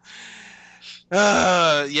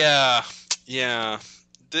 Yeah.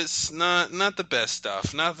 This not the best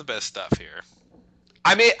stuff. Not the best stuff here.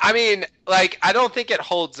 I mean, like I don't think it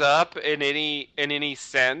holds up in any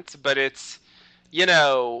sense, but it's,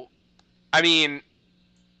 I mean,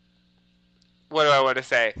 what do I want to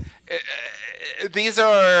say? These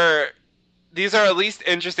are at least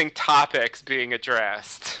interesting topics being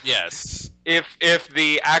addressed. Yes. If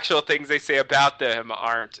the actual things they say about them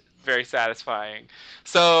aren't very satisfying.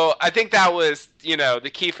 So I think that was,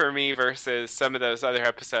 the key for me versus some of those other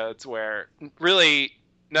episodes where really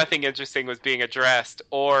nothing interesting was being addressed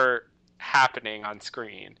or happening on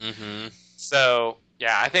screen. Mm-hmm. So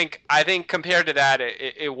yeah, I think compared to that,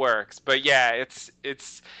 it works. But yeah,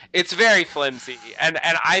 it's very flimsy, and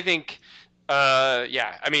I think,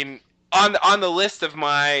 I mean, on the list of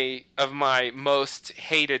my most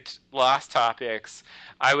hated Lost topics,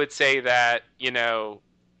 I would say that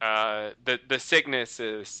the sickness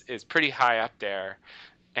is pretty high up there.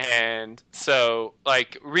 And so,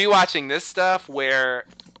 like, rewatching this stuff where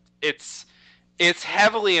it's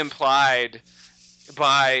heavily implied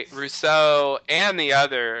by Rousseau and the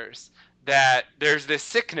others that there's this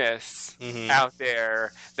sickness out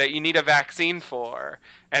there that you need a vaccine for.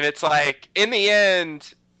 And it's like, in the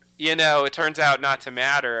end, it turns out not to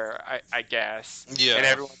matter, I guess. Yeah. And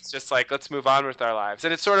everyone's just like, let's move on with our lives.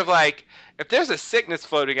 And it's sort of like, if there's a sickness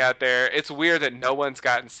floating out there, it's weird that no one's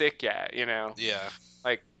gotten sick yet, Yeah.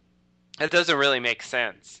 Like, it doesn't really make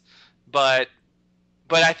sense. But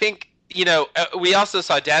I think, we also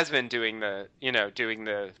saw Desmond doing the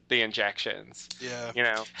injections. Yeah.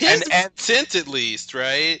 He has the sense, at least,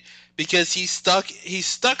 right? Because he's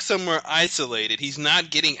stuck somewhere isolated. He's not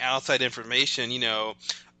getting outside information,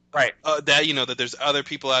 right? That there's other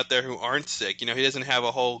people out there who aren't sick. He doesn't have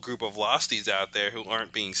a whole group of losties out there who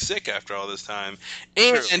aren't being sick after all this time.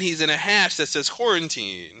 And he's in a hatch that says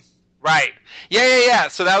quarantine. Right. Yeah.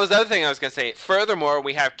 So that was the other thing I was going to say. Furthermore,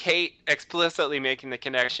 we have Kate explicitly making the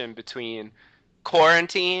connection between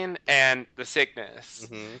quarantine and the sickness.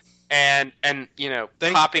 And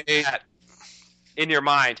popping that in your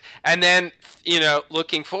mind. And then,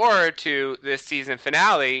 looking forward to this season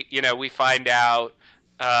finale, we find out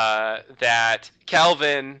that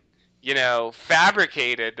Kelvin,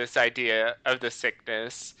 fabricated this idea of the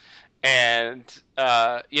sickness and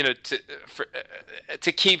to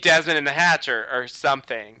keep Desmond in the hatch or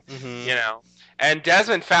something, and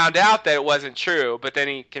Desmond found out that it wasn't true, but then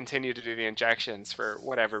he continued to do the injections for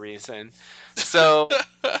whatever reason. So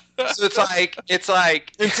it's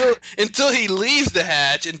like until he leaves the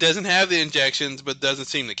hatch and doesn't have the injections, but doesn't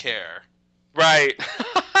seem to care. Right.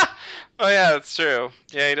 Oh yeah, that's true.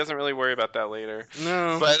 Yeah, he doesn't really worry about that later.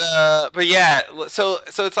 No. But yeah, so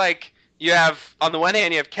it's like, you have, on the one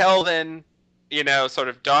hand, you have Kelvin, sort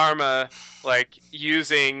of Dharma, like,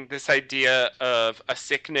 using this idea of a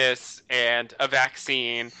sickness and a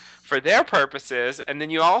vaccine for their purposes, and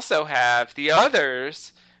then you also have the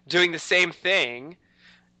others doing the same thing,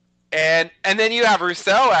 and then you have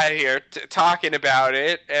Rousseau out here talking about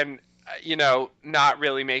it, and not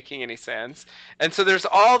really making any sense. And so there's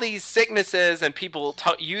all these sicknesses and people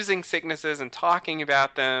using sicknesses and talking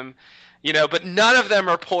about them. But none of them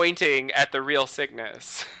are pointing at the real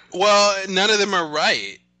sickness. Well, none of them are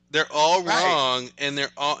right. They're all wrong, and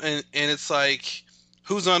they're all, and it's like,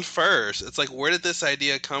 who's on first? It's like, where did this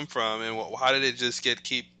idea come from, and how did it just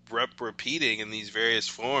keep repeating in these various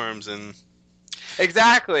forms? And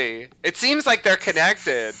exactly, it seems like they're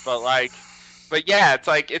connected, but yeah, it's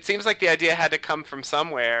like, it seems like the idea had to come from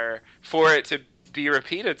somewhere for it to be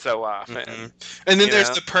repeated so often. And then there's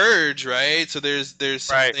the purge, right? So there's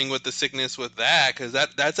something with the sickness with that, because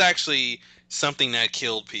that's actually something that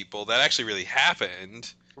killed people. That actually really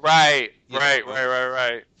happened. Right.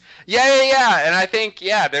 Yeah. And I think,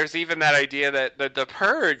 there's even that idea that the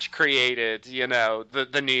purge created,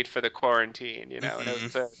 the need for the quarantine, and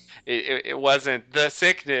it wasn't the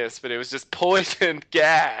sickness, but it was just poisoned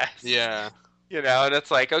gas. Yeah. And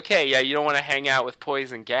it's like, okay, you don't want to hang out with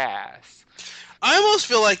poison gas. I almost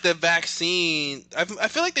feel like the vaccine, I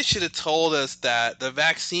feel like they should have told us that the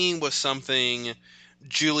vaccine was something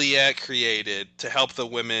Juliet created to help the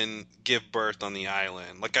women give birth on the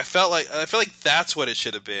island. Like, I feel like that's what it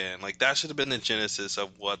should have been. Like, that should have been the genesis of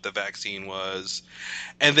what the vaccine was.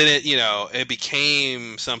 And then it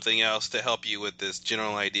became something else to help you with this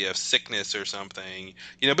general idea of sickness or something.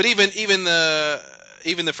 But even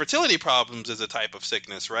the fertility problems is a type of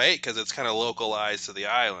sickness, right? Because it's kind of localized to the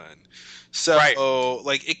island. So,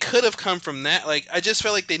 like, it could have come from that. Like, I just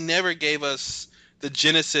feel like they never gave us the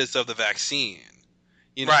genesis of the vaccine.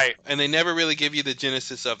 Right. And they never really give you the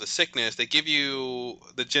genesis of the sickness. They give you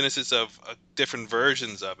the genesis of different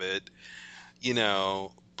versions of it,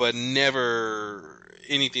 but never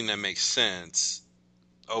anything that makes sense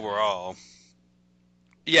overall.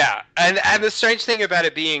 Yeah, and the strange thing about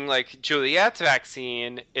it being like Juliet's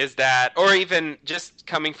vaccine is that, or even just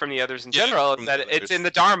coming from the others in general, is that it's in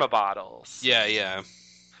the Dharma bottles. Yeah.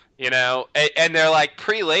 And they're like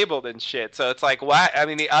pre-labeled and shit. So it's like, what? I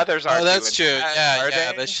mean, the others aren't. Oh, that's true.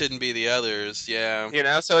 They? That shouldn't be the others.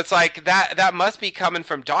 Yeah. So it's like that must be coming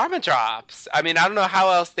from Dharma drops. I mean, I don't know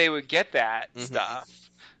how else they would get that stuff.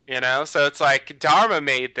 So it's like Dharma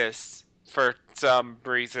made this for some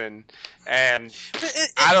reason, and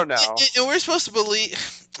I don't know. And we're supposed to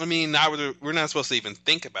believe. I mean, we're not supposed to even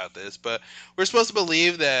think about this, but we're supposed to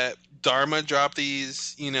believe that Dharma dropped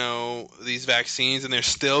these vaccines, and they're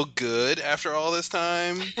still good after all this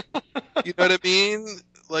time. You know what I mean?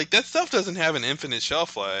 Like, that stuff doesn't have an infinite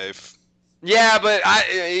shelf life. Yeah, but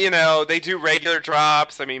they do regular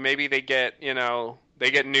drops. I mean, maybe they get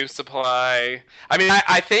new supply. I mean,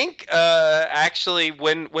 I think actually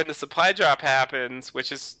when the supply drop happens,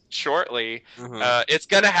 which is shortly, Mhm. it's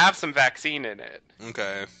gonna have some vaccine in it,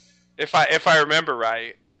 Okay. if I remember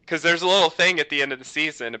right. Because there's a little thing at the end of the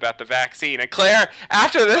season about the vaccine. And Claire,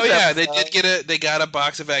 after Oh this yeah, episode, they got a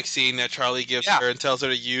box of vaccine that Charlie gives yeah, her and tells her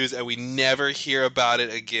to use, and we never hear about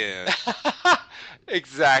it again.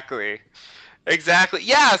 exactly. Exactly.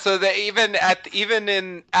 Yeah. So that even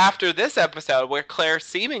in after this episode, where Claire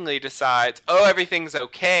seemingly decides, "Oh, everything's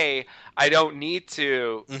okay. I don't need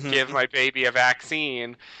to give Hmm. my baby a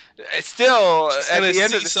vaccine." Still, She's at gonna the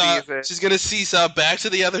end of the seesaw. season, She's gonna seesaw back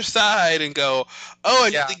to the other side and go, "Oh, I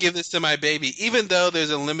need yeah, to give this to my baby, even though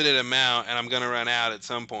there's a limited amount, and I'm gonna run out at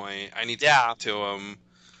some point. I need to give yeah, it to him."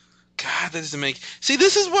 God, that doesn't make. See,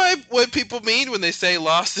 this is what people mean when they say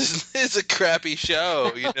Lost is a crappy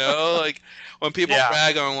show. Like when people yeah,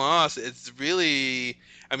 rag on Lost, it's really.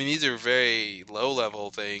 I mean, these are very low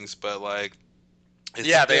level things, but like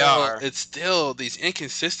yeah. They are. it's still these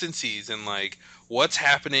inconsistencies in like what's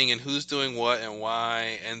happening and who's doing what and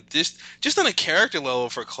why, and just on a character level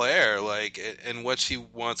for Claire, like and what she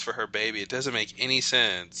wants for her baby, it doesn't make any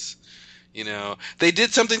sense. They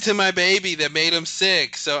did something to my baby that made him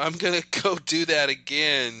sick, so I'm gonna go do that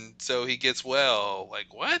again so he gets well.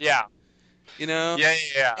 Like what? Yeah, You know? yeah,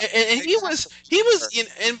 yeah, yeah. And Exactly. he was Sure.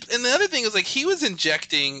 and the other thing is like he was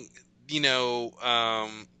injecting,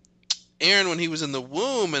 Aaron when he was in the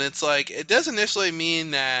womb, and it's like it doesn't necessarily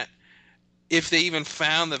mean that if they even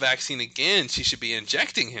found the vaccine again, she should be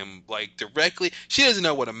injecting him like directly. She doesn't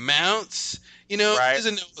know what amounts, she Right.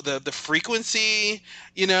 doesn't know the frequency,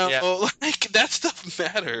 Yeah. like that stuff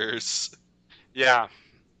matters. Yeah.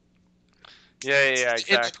 Yeah. Yeah. Yeah. End up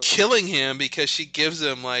Exactly. killing him because she gives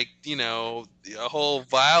him like, a whole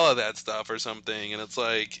vial of that stuff or something, and it's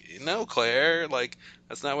like, no, Claire, like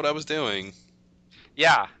that's not what I was doing.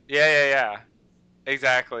 Yeah. Yeah. Yeah. Yeah.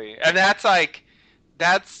 Exactly. And that's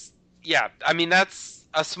yeah, I mean that's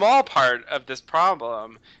a small part of this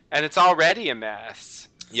problem, and it's already a mess.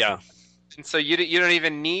 Yeah. And so you don't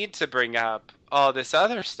even need to bring up all this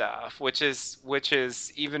other stuff, which is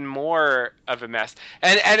even more of a mess.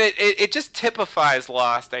 And it just typifies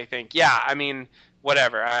Lost, I think. Yeah, I mean,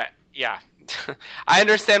 whatever. Yeah. I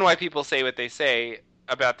understand why people say what they say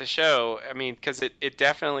about the show. I mean, because it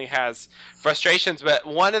definitely has frustrations, but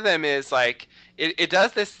one of them is like it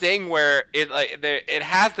does this thing where it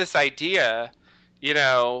has this idea,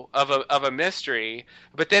 of a mystery,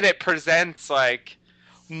 but then it presents like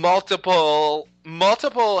multiple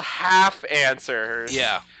half answers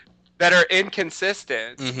Yeah. that are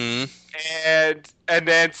inconsistent, Mm-hmm. and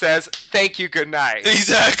then says thank you, good night.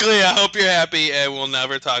 Exactly. I hope you're happy, and we'll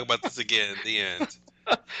never talk about this again. The end.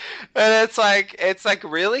 And it's like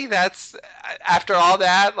really, that's after all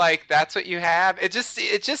that, like that's what you have. It just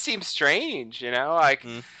seems strange, like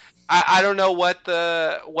Mm. I don't know what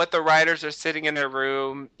the writers are sitting in their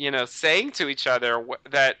room, saying to each other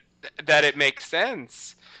that it makes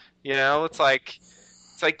sense. It's like,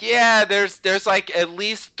 yeah, there's like at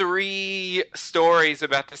least three stories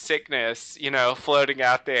about the sickness, floating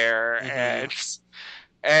out there, Mm-hmm.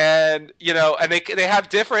 and they have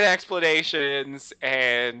different explanations,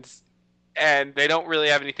 and they don't really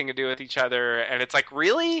have anything to do with each other, and it's like,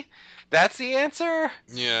 really, that's the answer?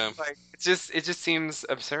 Yeah. Like it just seems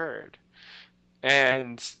absurd.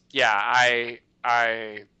 And yeah,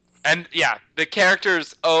 and yeah, the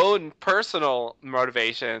character's own personal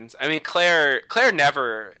motivations. I mean, Claire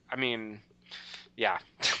never. I mean, yeah,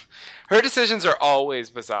 her decisions are always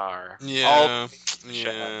bizarre. Yeah.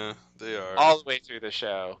 Show, Yeah. They are. all the way through the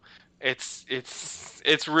show. It's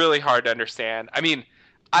really hard to understand. I mean,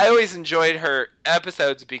 I always enjoyed her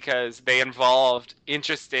episodes because they involved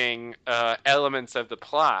interesting elements of the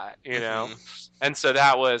plot, Mm-hmm. and so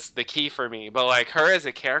that was the key for me. But like her as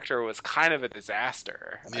a character was kind of a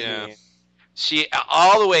disaster. Yeah. I mean, she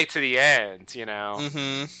all the way to the end,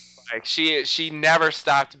 Mm-hmm. like she never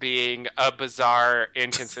stopped being a bizarre,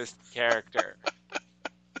 inconsistent character.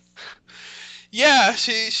 Yeah.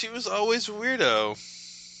 She was always a weirdo.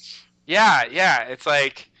 Yeah, yeah, it's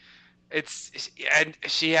like and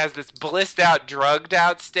she has this blissed out, drugged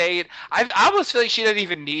out state. I almost feel like she doesn't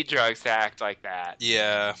even need drugs to act like that.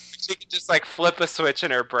 Yeah. She could just like flip a switch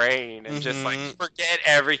in her brain and just like Mm-hmm. forget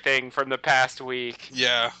everything from the past week,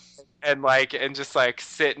 Yeah. and just like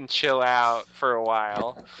sit and chill out for a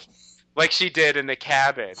while. like she did in the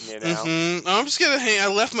cabin, you know. I'm just gonna hang. I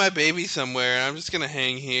left my baby somewhere, and I'm just gonna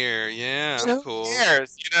hang here. Yeah, Who cool.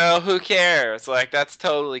 cares? You know, who cares? Like that's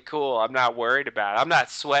totally cool. I'm not worried about it. I'm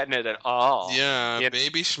not sweating it at all. Yeah, You know?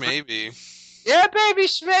 baby schmaybe. Yeah, baby,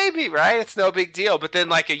 maybe, right? It's no big deal. But then,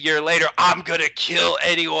 like a year later, I'm gonna kill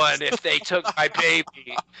anyone if they took my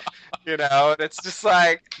baby. You know, and it's just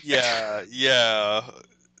like, Yeah.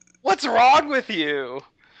 what's wrong with you?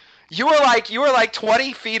 You were like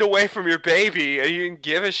 20 feet away from your baby, and you didn't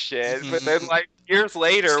give a shit. But then, like years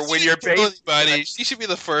later, when your baby, Buddy, she should be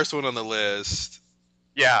the first one on the list.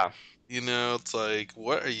 yeah, You know, it's like,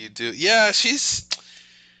 what are you doing? Yeah, she's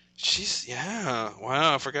yeah.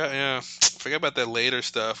 Wow, I forgot. Yeah, forgot about that later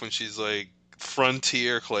stuff when she's like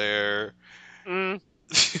frontier Claire. mm.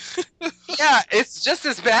 Yeah, it's just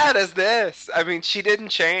as bad as this. I mean, she didn't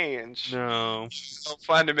change. No.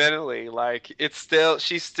 Fundamentally, like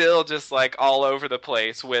she's still just like all over the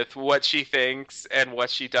place with what she thinks and what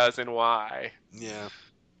she does and why. Yeah.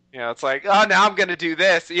 You know, it's like, oh, now I'm gonna do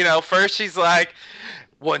this. You know, first she's like,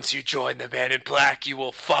 once you join the Man in Black, you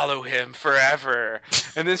will follow him forever.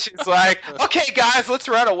 And then she's like, okay, guys, let's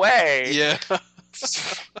run away. Yeah.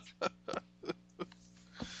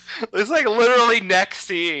 It's like literally next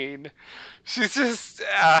scene. She's just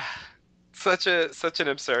such an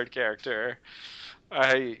absurd character.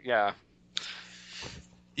 Yeah.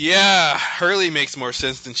 Yeah, Hurley makes more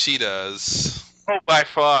sense than she does. Oh, by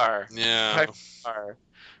far. Yeah. By far.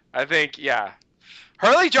 I think, yeah.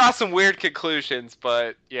 Hurley draws some weird conclusions,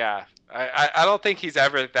 but yeah, I don't think he's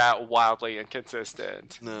ever that wildly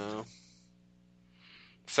inconsistent. No.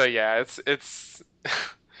 So yeah, it's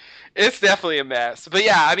it's definitely a mess. But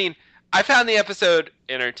yeah, I mean, I found the episode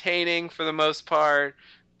entertaining for the most part,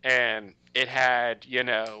 and it had, you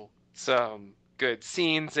know, some good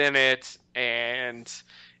scenes in it, and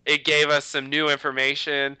it gave us some new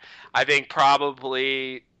information. I think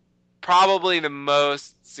probably the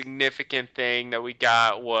most significant thing that we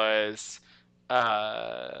got was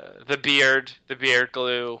the beard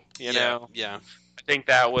glue, you know. Yeah. I think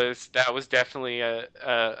that was definitely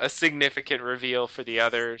a significant reveal for the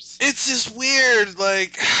others. It's just weird,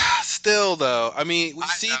 like, still though. I mean, we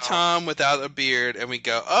see Tom without a beard, and we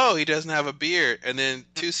go, "Oh, he doesn't have a beard." And then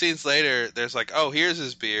 2 scenes later, there's like, "Oh, here's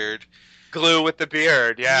his beard." Glue with the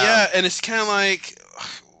beard, yeah. Yeah, and it's kind of like,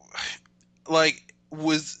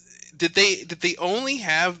 did they only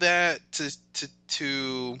have that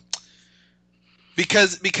to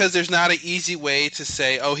because there's not an easy way to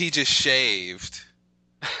say, "Oh, he just shaved."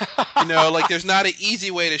 You know, like there's not an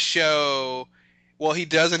easy way to show, well, he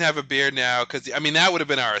doesn't have a beard now, because I mean that would have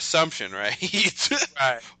been our assumption, right?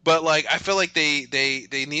 Right. But like I feel like they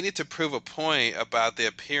needed to prove a point about the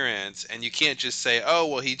appearance, and you can't just say, oh,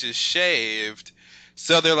 well, he just shaved.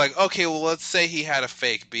 So they're like, okay, well, let's say he had a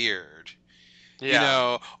fake beard. Yeah. You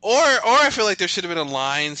know, or I feel like there should have been a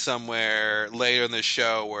line somewhere later in the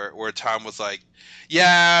show where Tom was like,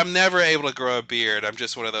 "Yeah, I'm never able to grow a beard. I'm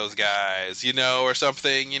just one of those guys," you know, or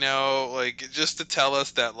something, you know, like just to tell us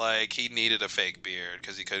that like he needed a fake beard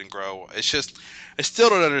because he couldn't grow. It's just I still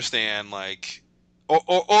don't understand, like,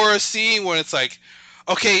 or a scene when it's like,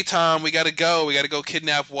 "Okay, Tom, we got to go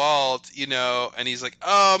kidnap Walt," you know, and he's like,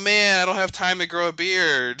 "Oh man, I don't have time to grow a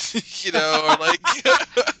beard," you know, or like.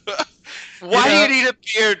 Why do you need a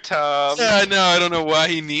beard, Tom? Yeah, I know. I don't know why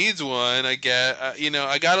he needs one. I get, you know,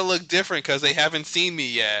 I gotta look different because they haven't seen me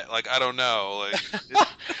yet. Like, I don't know. Like,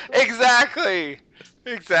 exactly.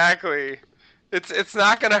 It's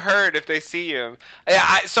not gonna hurt if they see him.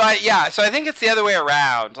 So I think it's the other way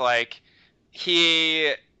around. Like,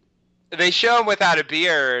 they show him without a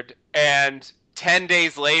beard, and 10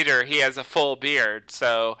 days later he has a full beard.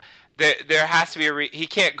 So. There has to be he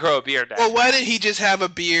can't grow a beard now. Well, why didn't he just have a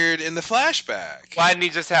beard in the flashback? Why didn't he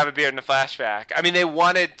just have a beard in the flashback? I mean, they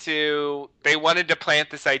wanted to plant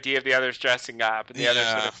this idea of the others dressing up and the others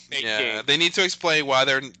sort of thinking. Yeah, they need to explain why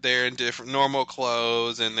they're in different normal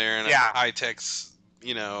clothes and they're in a high tech,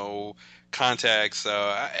 you know, context. So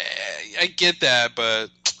I get that, but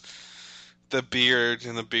the beard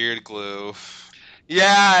and the beard glue.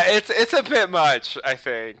 Yeah, it's a bit much, I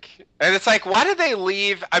think. And it's like, why did they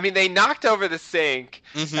leave? I mean, they knocked over the sink,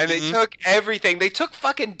 and they took everything. They took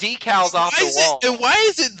fucking decals off the wall. And why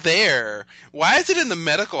is it there? Why is it in the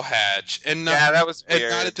medical hatch and not, that was weird.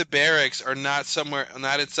 And not at the barracks or not somewhere,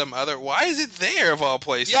 not at some other? Why is it there of all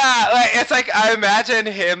places? Yeah, like, it's like I imagine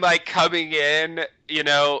him like coming in, you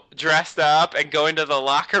know, dressed up and going to the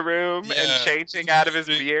locker room and changing out of his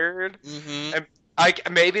beard. And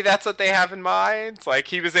like maybe that's what they have in mind. Like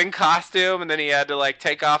he was in costume and then he had to like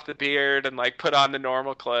take off the beard and like put on the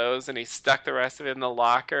normal clothes and he stuck the rest of it in the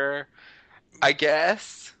locker. I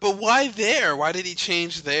guess. But why there? Why did he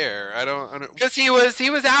change there? I don't. Because he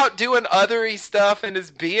was out doing othery stuff in his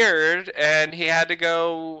beard, and he had to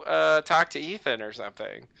go talk to Ethan or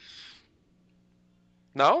something.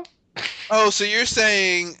 No? Oh, so you're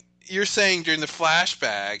saying during the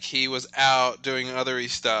flashback he was out doing othery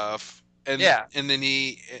stuff, and Yeah. and then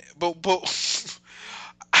but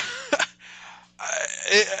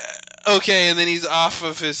okay, and then he's off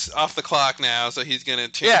the clock now, so he's gonna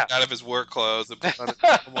change Yeah. out of his work clothes and put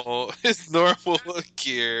on his normal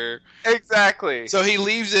gear. Exactly. So he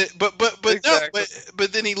leaves it, but Exactly.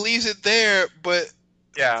 but then he leaves it there, but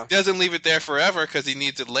Yeah. he doesn't leave it there forever because he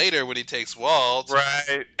needs it later when he takes Walt.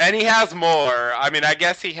 Right. And he has more. I mean, I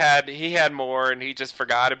guess he had more, and he just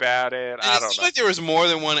forgot about it. And I it don't seemed know. like there was more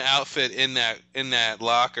than one outfit in that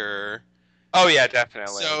locker. Oh yeah,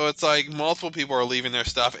 definitely. So it's like multiple people are leaving their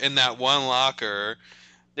stuff in that one locker.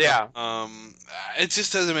 Yeah. It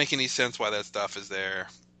just doesn't make any sense why that stuff is there.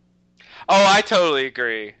 Oh, I totally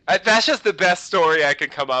agree. That's just the best story I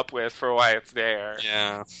could come up with for why it's there.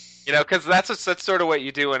 Yeah. You know, because that's sort of what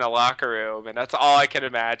you do in a locker room, and that's all I can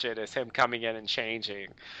imagine is him coming in and changing.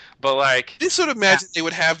 But like, They sort of imagine they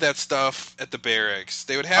would have that stuff at the barracks.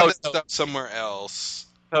 They would have that stuff somewhere else.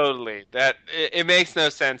 Totally. That it makes no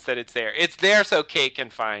sense that it's there. It's there so Kate can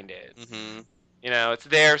find it. Mm-hmm. You know, it's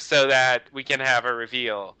there so that we can have a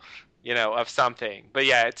reveal, you know, of something. But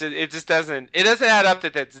yeah, it just doesn't add up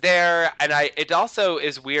that it's there, and it also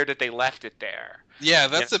is weird that they left it there. Yeah,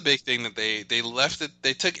 that's the big thing that they left it.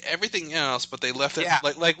 They took everything else, but they left it Yeah.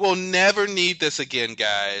 like we'll never need this again,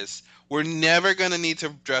 guys. We're never gonna need to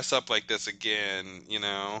dress up like this again. You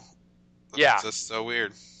know. Yeah. It's just so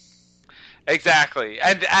weird. Exactly,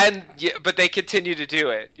 but they continue to do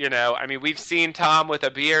it. You know, I mean, we've seen Tom with a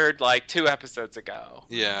beard like 2 episodes ago.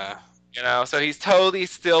 Yeah. You know, so he's totally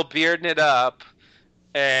still bearding it up,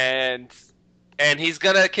 and he's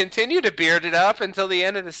gonna continue to beard it up until the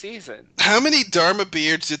end of the season. How many Dharma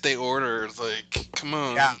beards did they order? Like, come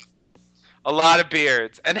on. Yeah. A lot of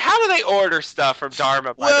beards. And how do they order stuff from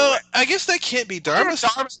Dharma, by the Well, way? I guess that can't be Dharma.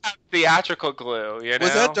 Dharma had theatrical glue, you know?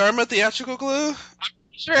 Was that Dharma theatrical glue?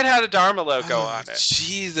 Sure, it had a Dharma logo on it.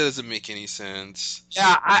 Jeez, that doesn't make any sense.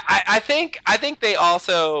 Yeah, I think they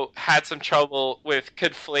also had some trouble with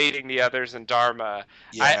conflating the others in Dharma.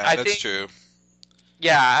 Yeah, that's true.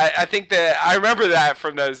 Yeah, I think that I remember that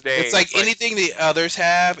from those days. It's like anything the others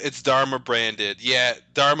have, it's Dharma branded. Yet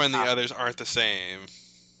Dharma and the others aren't the same.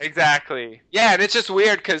 Exactly. Yeah, and it's just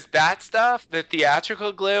weird because that stuff, the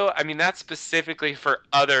theatrical glue, I mean, that's specifically for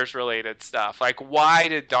others related stuff. Like, why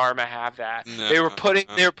did Dharma have that? No, they were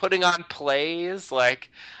putting on plays. Like,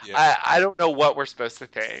 Yeah. I don't know what we're supposed to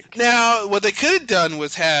think. Now, what they could have done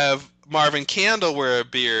was have Marvin Candle wear a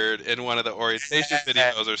beard in one of the orientation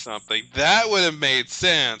videos or something. That would have made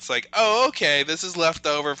sense. Like, oh, okay, this is left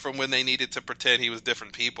over from when they needed to pretend he was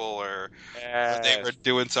different people, or when they were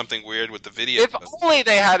doing something weird with the video. If only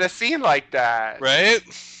they had a scene like that. Right?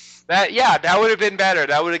 That would have been better.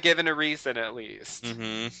 That would have given a reason at least.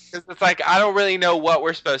 Mm-hmm. Because it's like, I don't really know what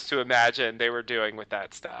we're supposed to imagine they were doing with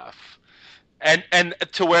that stuff. And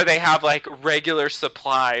to where they have like regular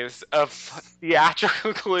supplies of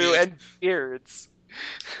theatrical glue and beards.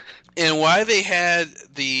 And why they had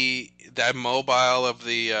that mobile of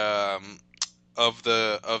the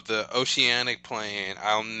oceanic plane,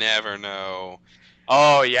 I'll never know.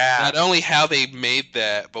 Oh yeah. Not only how they made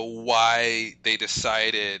that, but why they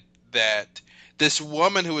decided that this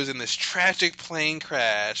woman who was in this tragic plane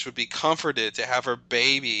crash would be comforted to have her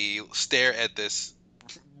baby stare at this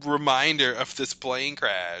reminder of this plane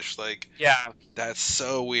crash. Like, yeah, that's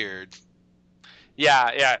so weird.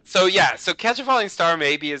 Yeah. So Catch a Falling Star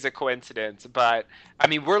maybe is a coincidence, but I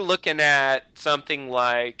mean, we're looking at something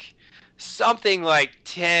like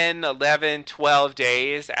 10, 11, 12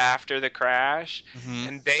 days after the crash,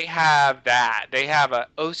 and they have that. They have a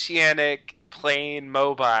oceanic plane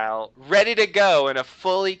mobile ready to go in a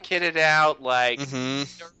fully kitted out like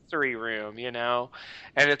nursery room, you know.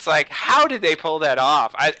 And it's like, how did they pull that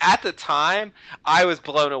off? At the time, I was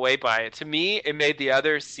blown away by it. To me, it made the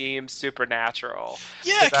others seem supernatural.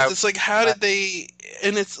 Yeah, because it's like, how did they?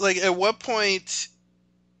 And it's like, at what point?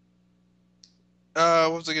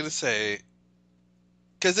 What was I gonna say?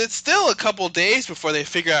 Because it's still a couple days before they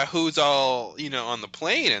figure out who's all, on the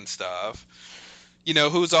plane and stuff.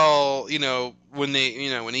 Who's all, when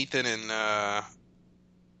Ethan and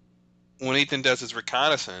when Ethan does his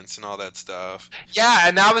reconnaissance and all that stuff. Yeah,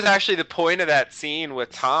 and that was actually the point of that scene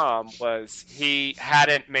with Tom, was he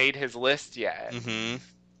hadn't made his list yet.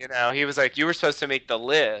 Mm-hmm. He was like, you were supposed to make the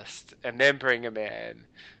list and then bring him in,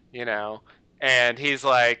 And he's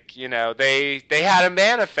like, they had a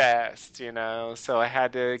manifest, so I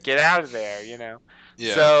had to get out of there,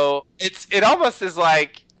 Yeah. So it almost is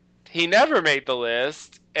like he never made the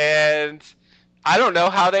list, and I don't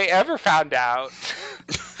know how they ever found out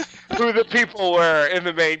who the people were in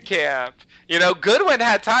the main camp. Goodwin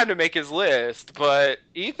had time to make his list, but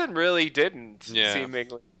Ethan really didn't, Yeah.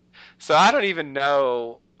 seemingly. So I don't even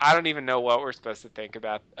know. I don't even know what we're supposed to think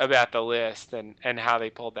about the list and how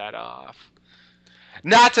they pulled that off.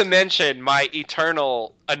 Not to mention my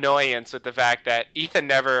eternal annoyance with the fact that Ethan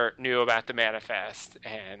never knew about the manifest,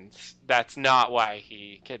 and that's not why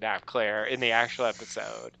he kidnapped Claire in the actual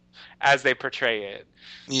episode, as they portray it.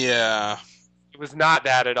 Yeah. It was not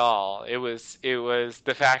that at all. It was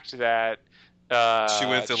the fact that She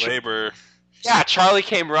went to labor. Yeah, Charlie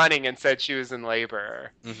came running and said she was in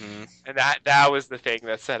labor, and that was the thing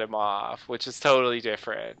that set him off, which is totally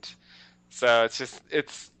different. So it's.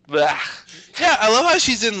 Blech. Yeah, I love how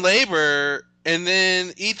she's in labor, and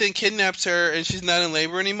then Ethan kidnaps her, and she's not in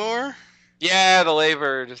labor anymore. Yeah, the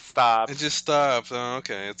labor just stopped. It just stopped. Oh,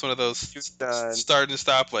 okay. It's one of those start and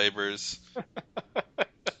stop labors.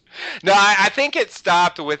 No, I think it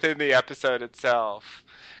stopped within the episode itself,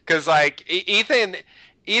 because like Ethan,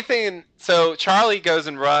 so Charlie goes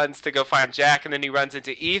and runs to go find Jack, and then he runs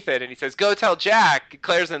into Ethan, and he says, "Go tell Jack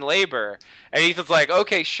Claire's in labor." And Ethan's like,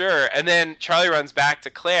 "Okay, sure." And then Charlie runs back to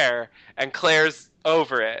Claire, and Claire's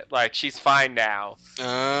over it, like she's fine now.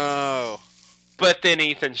 Oh. But then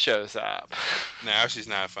Ethan shows up. Now she's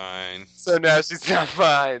not fine. So now she's not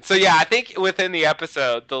fine. So yeah, I think within the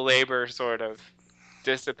episode, the labor sort of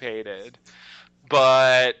dissipated,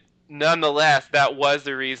 but nonetheless, that was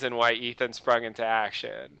the reason why Ethan sprung into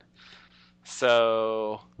action.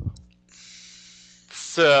 So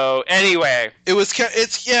anyway,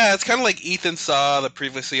 it's kind of like Ethan saw the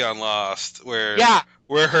previously on Lost, where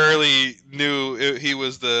Hurley knew he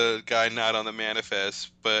was the guy not on the manifest,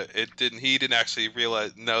 but he didn't actually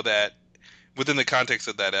know that within the context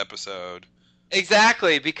of that episode.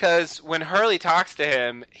 Exactly, because when Hurley talks to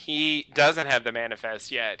him, he doesn't have the manifest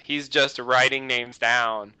yet. He's just writing names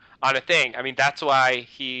down on a thing. I mean, that's why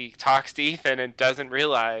he talks to Ethan and doesn't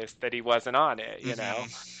realize that he wasn't on it,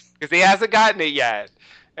 because he hasn't gotten it yet.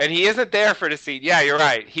 And he isn't there for the scene. Yeah, you're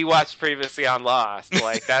right. He watched previously on Lost.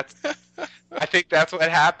 Like, I think that's what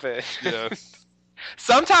happened. Yeah.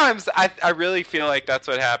 Sometimes I really feel like that's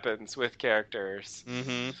what happens with characters.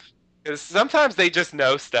 Mm-hmm. Because sometimes they just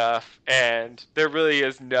know stuff, and there really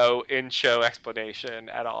is no in-show explanation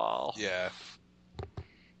at all. Yeah.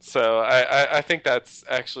 So I think that's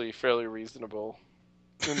actually fairly reasonable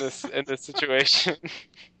in this situation.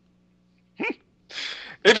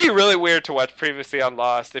 It'd be really weird to watch previously on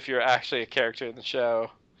Lost if you're actually a character in the show.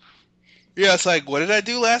 Yeah, it's like, what did I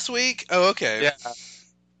do last week? Oh, okay. Yeah.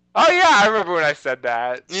 Oh yeah, I remember when I said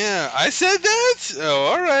that. Yeah, I said that? Oh,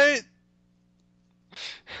 all right.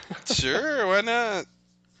 Sure, why not?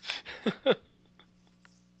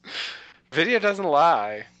 Video doesn't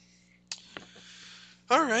lie.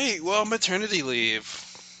 All right, well, maternity leave.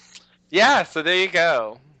 Yeah, so there you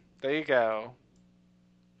go. There you go.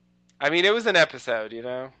 I mean, it was an episode,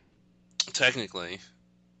 Technically.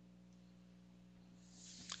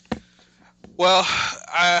 Well,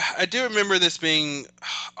 I do remember this being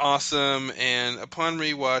awesome, and upon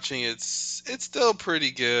rewatching, it's still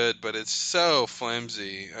pretty good, but it's so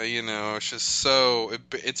flimsy. It's just so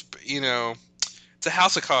it's a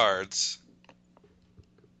house of cards.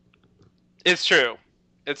 It's true.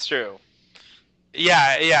 It's true.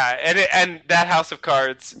 Yeah, and that house of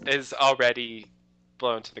cards is already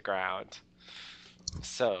blown to the ground.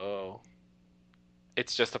 So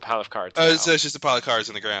it's just a pile of cards. Oh, so it's just a pile of cards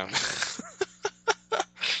in the ground.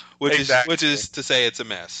 Which is to say it's a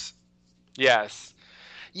mess. Yes.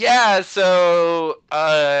 Yeah, so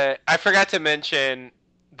I forgot to mention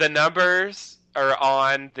the numbers are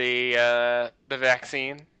on the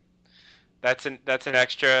vaccine. That's an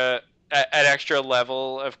extra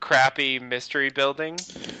level of crappy mystery building.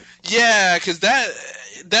 Yeah, because talk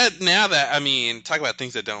about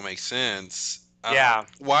things that don't make sense. Yeah.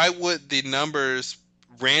 Why would the numbers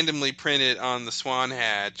randomly printed on the Swan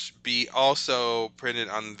Hatch be also printed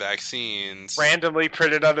on vaccines? Randomly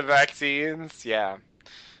printed on the vaccines? Yeah.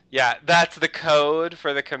 Yeah, that's the code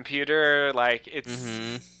for the computer. Like, it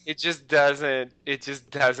just doesn't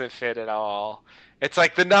fit at all. It's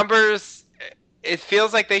like the numbers, it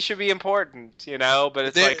feels like they should be important, but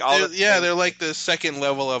it's they're like the second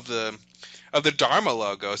level of the Dharma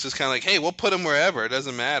logo. It's just kind of like, hey, we'll put them wherever. It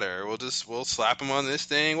doesn't matter. We'll slap them on this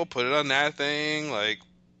thing. We'll put it on that thing. Like,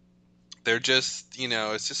 they're just,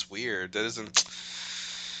 it's just weird. That isn't,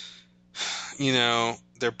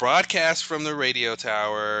 they're broadcast from the radio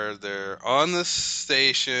tower. They're on the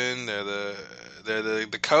station. They're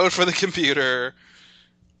the code for the computer.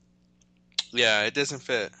 Yeah, it doesn't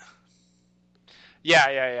fit.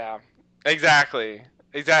 Yeah. Exactly.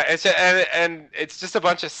 Exactly. And it's just a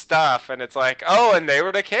bunch of stuff, and it's like, oh, and they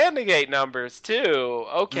were the candidate numbers too.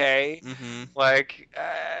 Okay, Mm-hmm. like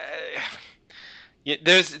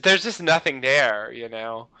there's just nothing there,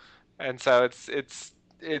 and so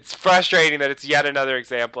it's frustrating that it's yet another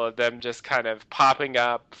example of them just kind of popping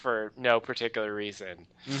up for no particular reason.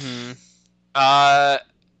 Mm-hmm. Uh,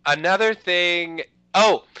 another thing.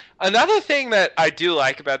 Oh, another thing that I do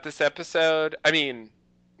like about this episode. I mean,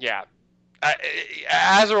 yeah.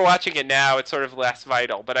 As we're watching it now, it's sort of less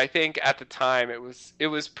vital, but I think at the time it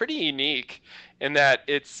was pretty unique in that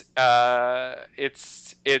it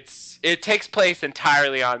takes place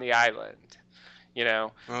entirely on the island. The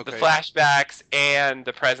Okay. flashbacks and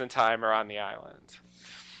the present time are on the island,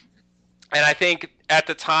 and I think at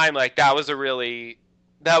the time, like that was a really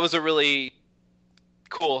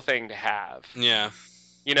cool thing to have. Yeah.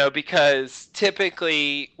 Because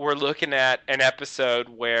typically we're looking at an episode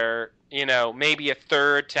where, maybe a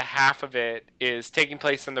third to half of it is taking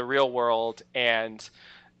place in the real world and,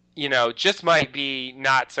 just might be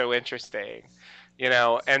not so interesting.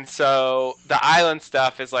 And so the island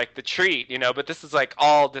stuff is like the treat, but this is like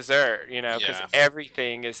all dessert, because Yeah.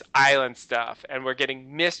 everything is island stuff and we're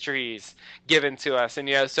getting mysteries given to us. And,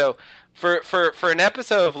 so for an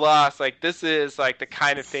episode of Lost, like this is like the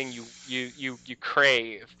kind of thing you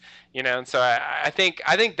crave, and so I think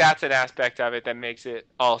that's an aspect of it that makes it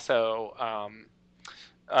also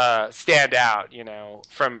stand out,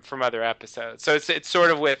 from other episodes. So it's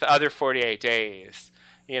sort of with Other 48 Days,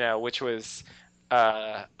 which was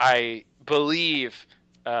I believe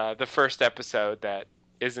the first episode that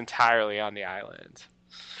is entirely on the island.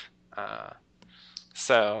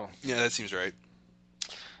 So Yeah, that seems right.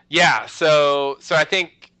 yeah, so I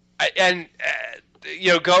think, and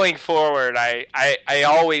going forward, I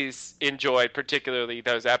always enjoyed particularly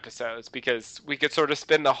those episodes because we could sort of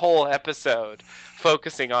spend the whole episode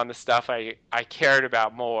focusing on the stuff I cared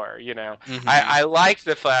about more. Mm-hmm. I liked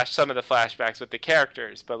some of the flashbacks with the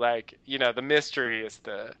characters, but like the mystery is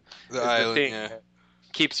the island, thing yeah. that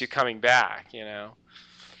keeps you coming back.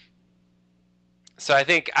 So I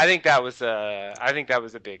think that was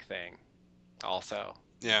a big thing, also.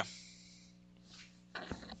 Yeah.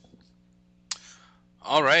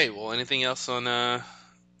 All right. Well, anything else on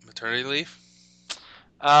maternity leave?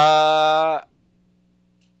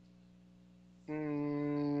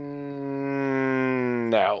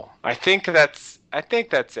 No. I think that's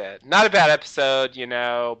it. Not a bad episode,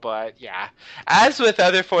 but yeah. As with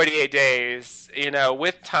Other 48 Days,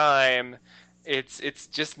 with time, it's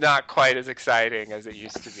just not quite as exciting as it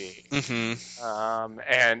used to be. Mm-hmm.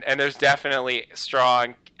 And there's definitely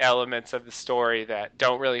strong elements of the story that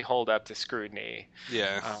don't really hold up to scrutiny.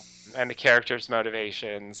 Yeah. And the characters'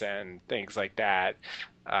 motivations and things like that.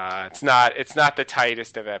 It's not the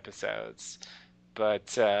tightest of episodes,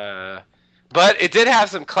 but it did have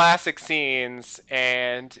some classic scenes,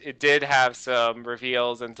 and it did have some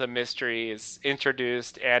reveals and some mysteries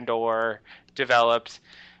introduced and/or developed.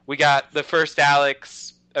 We got the first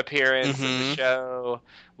Alex appearance of the show.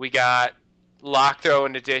 We got Locke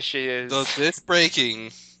throwing the dishes. The dish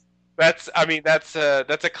breaking. That's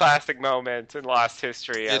a classic moment in Lost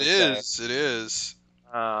history. It is.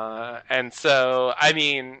 And so, I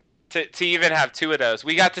mean, to even have two of those,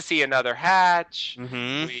 we got to see another hatch.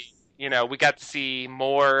 Mm-hmm. We got to see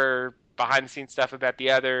more behind the scenes stuff about the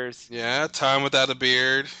others. Yeah, Tom without a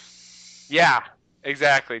beard. Yeah,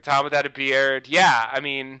 exactly. Tom without a beard. Yeah, I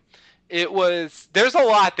mean, there's a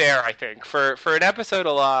lot there, I think. For an episode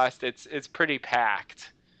of Lost, it's pretty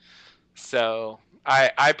packed. So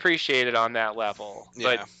I appreciate it on that level.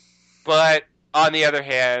 Yeah. But on the other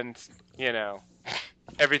hand,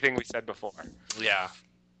 everything we said before. Yeah.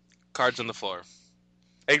 Cards on the floor.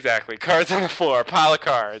 Exactly. Cards on the floor. Pile of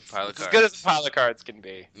cards. As good as a pile of cards can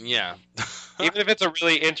be. Yeah. Even if it's a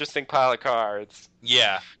really interesting pile of cards.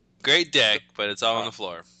 Yeah. Great deck, but it's all on the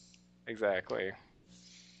floor. Exactly.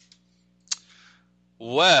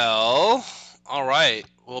 Well, all right.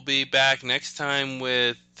 We'll be back next time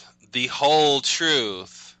with The Whole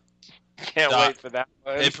Truth. Can't wait for that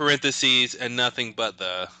one. In parentheses, and nothing but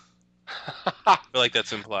the. I feel like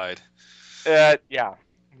that's implied. Yeah.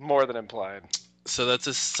 More than implied. So that's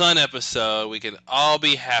a Sun episode we can all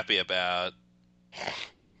be happy about.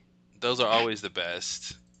 Those are always the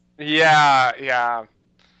best. Yeah.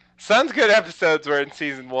 Sun's good episodes were in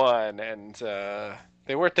season 1, and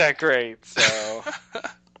they weren't that great, so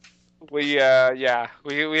we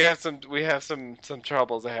have some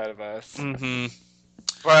troubles ahead of us. Mm-hmm.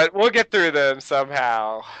 But we'll get through them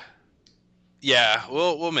somehow. Yeah,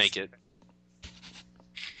 we'll make it.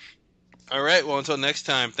 All right. Well, until next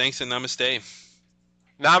time. Thanks and namaste.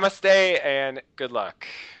 Namaste and good luck.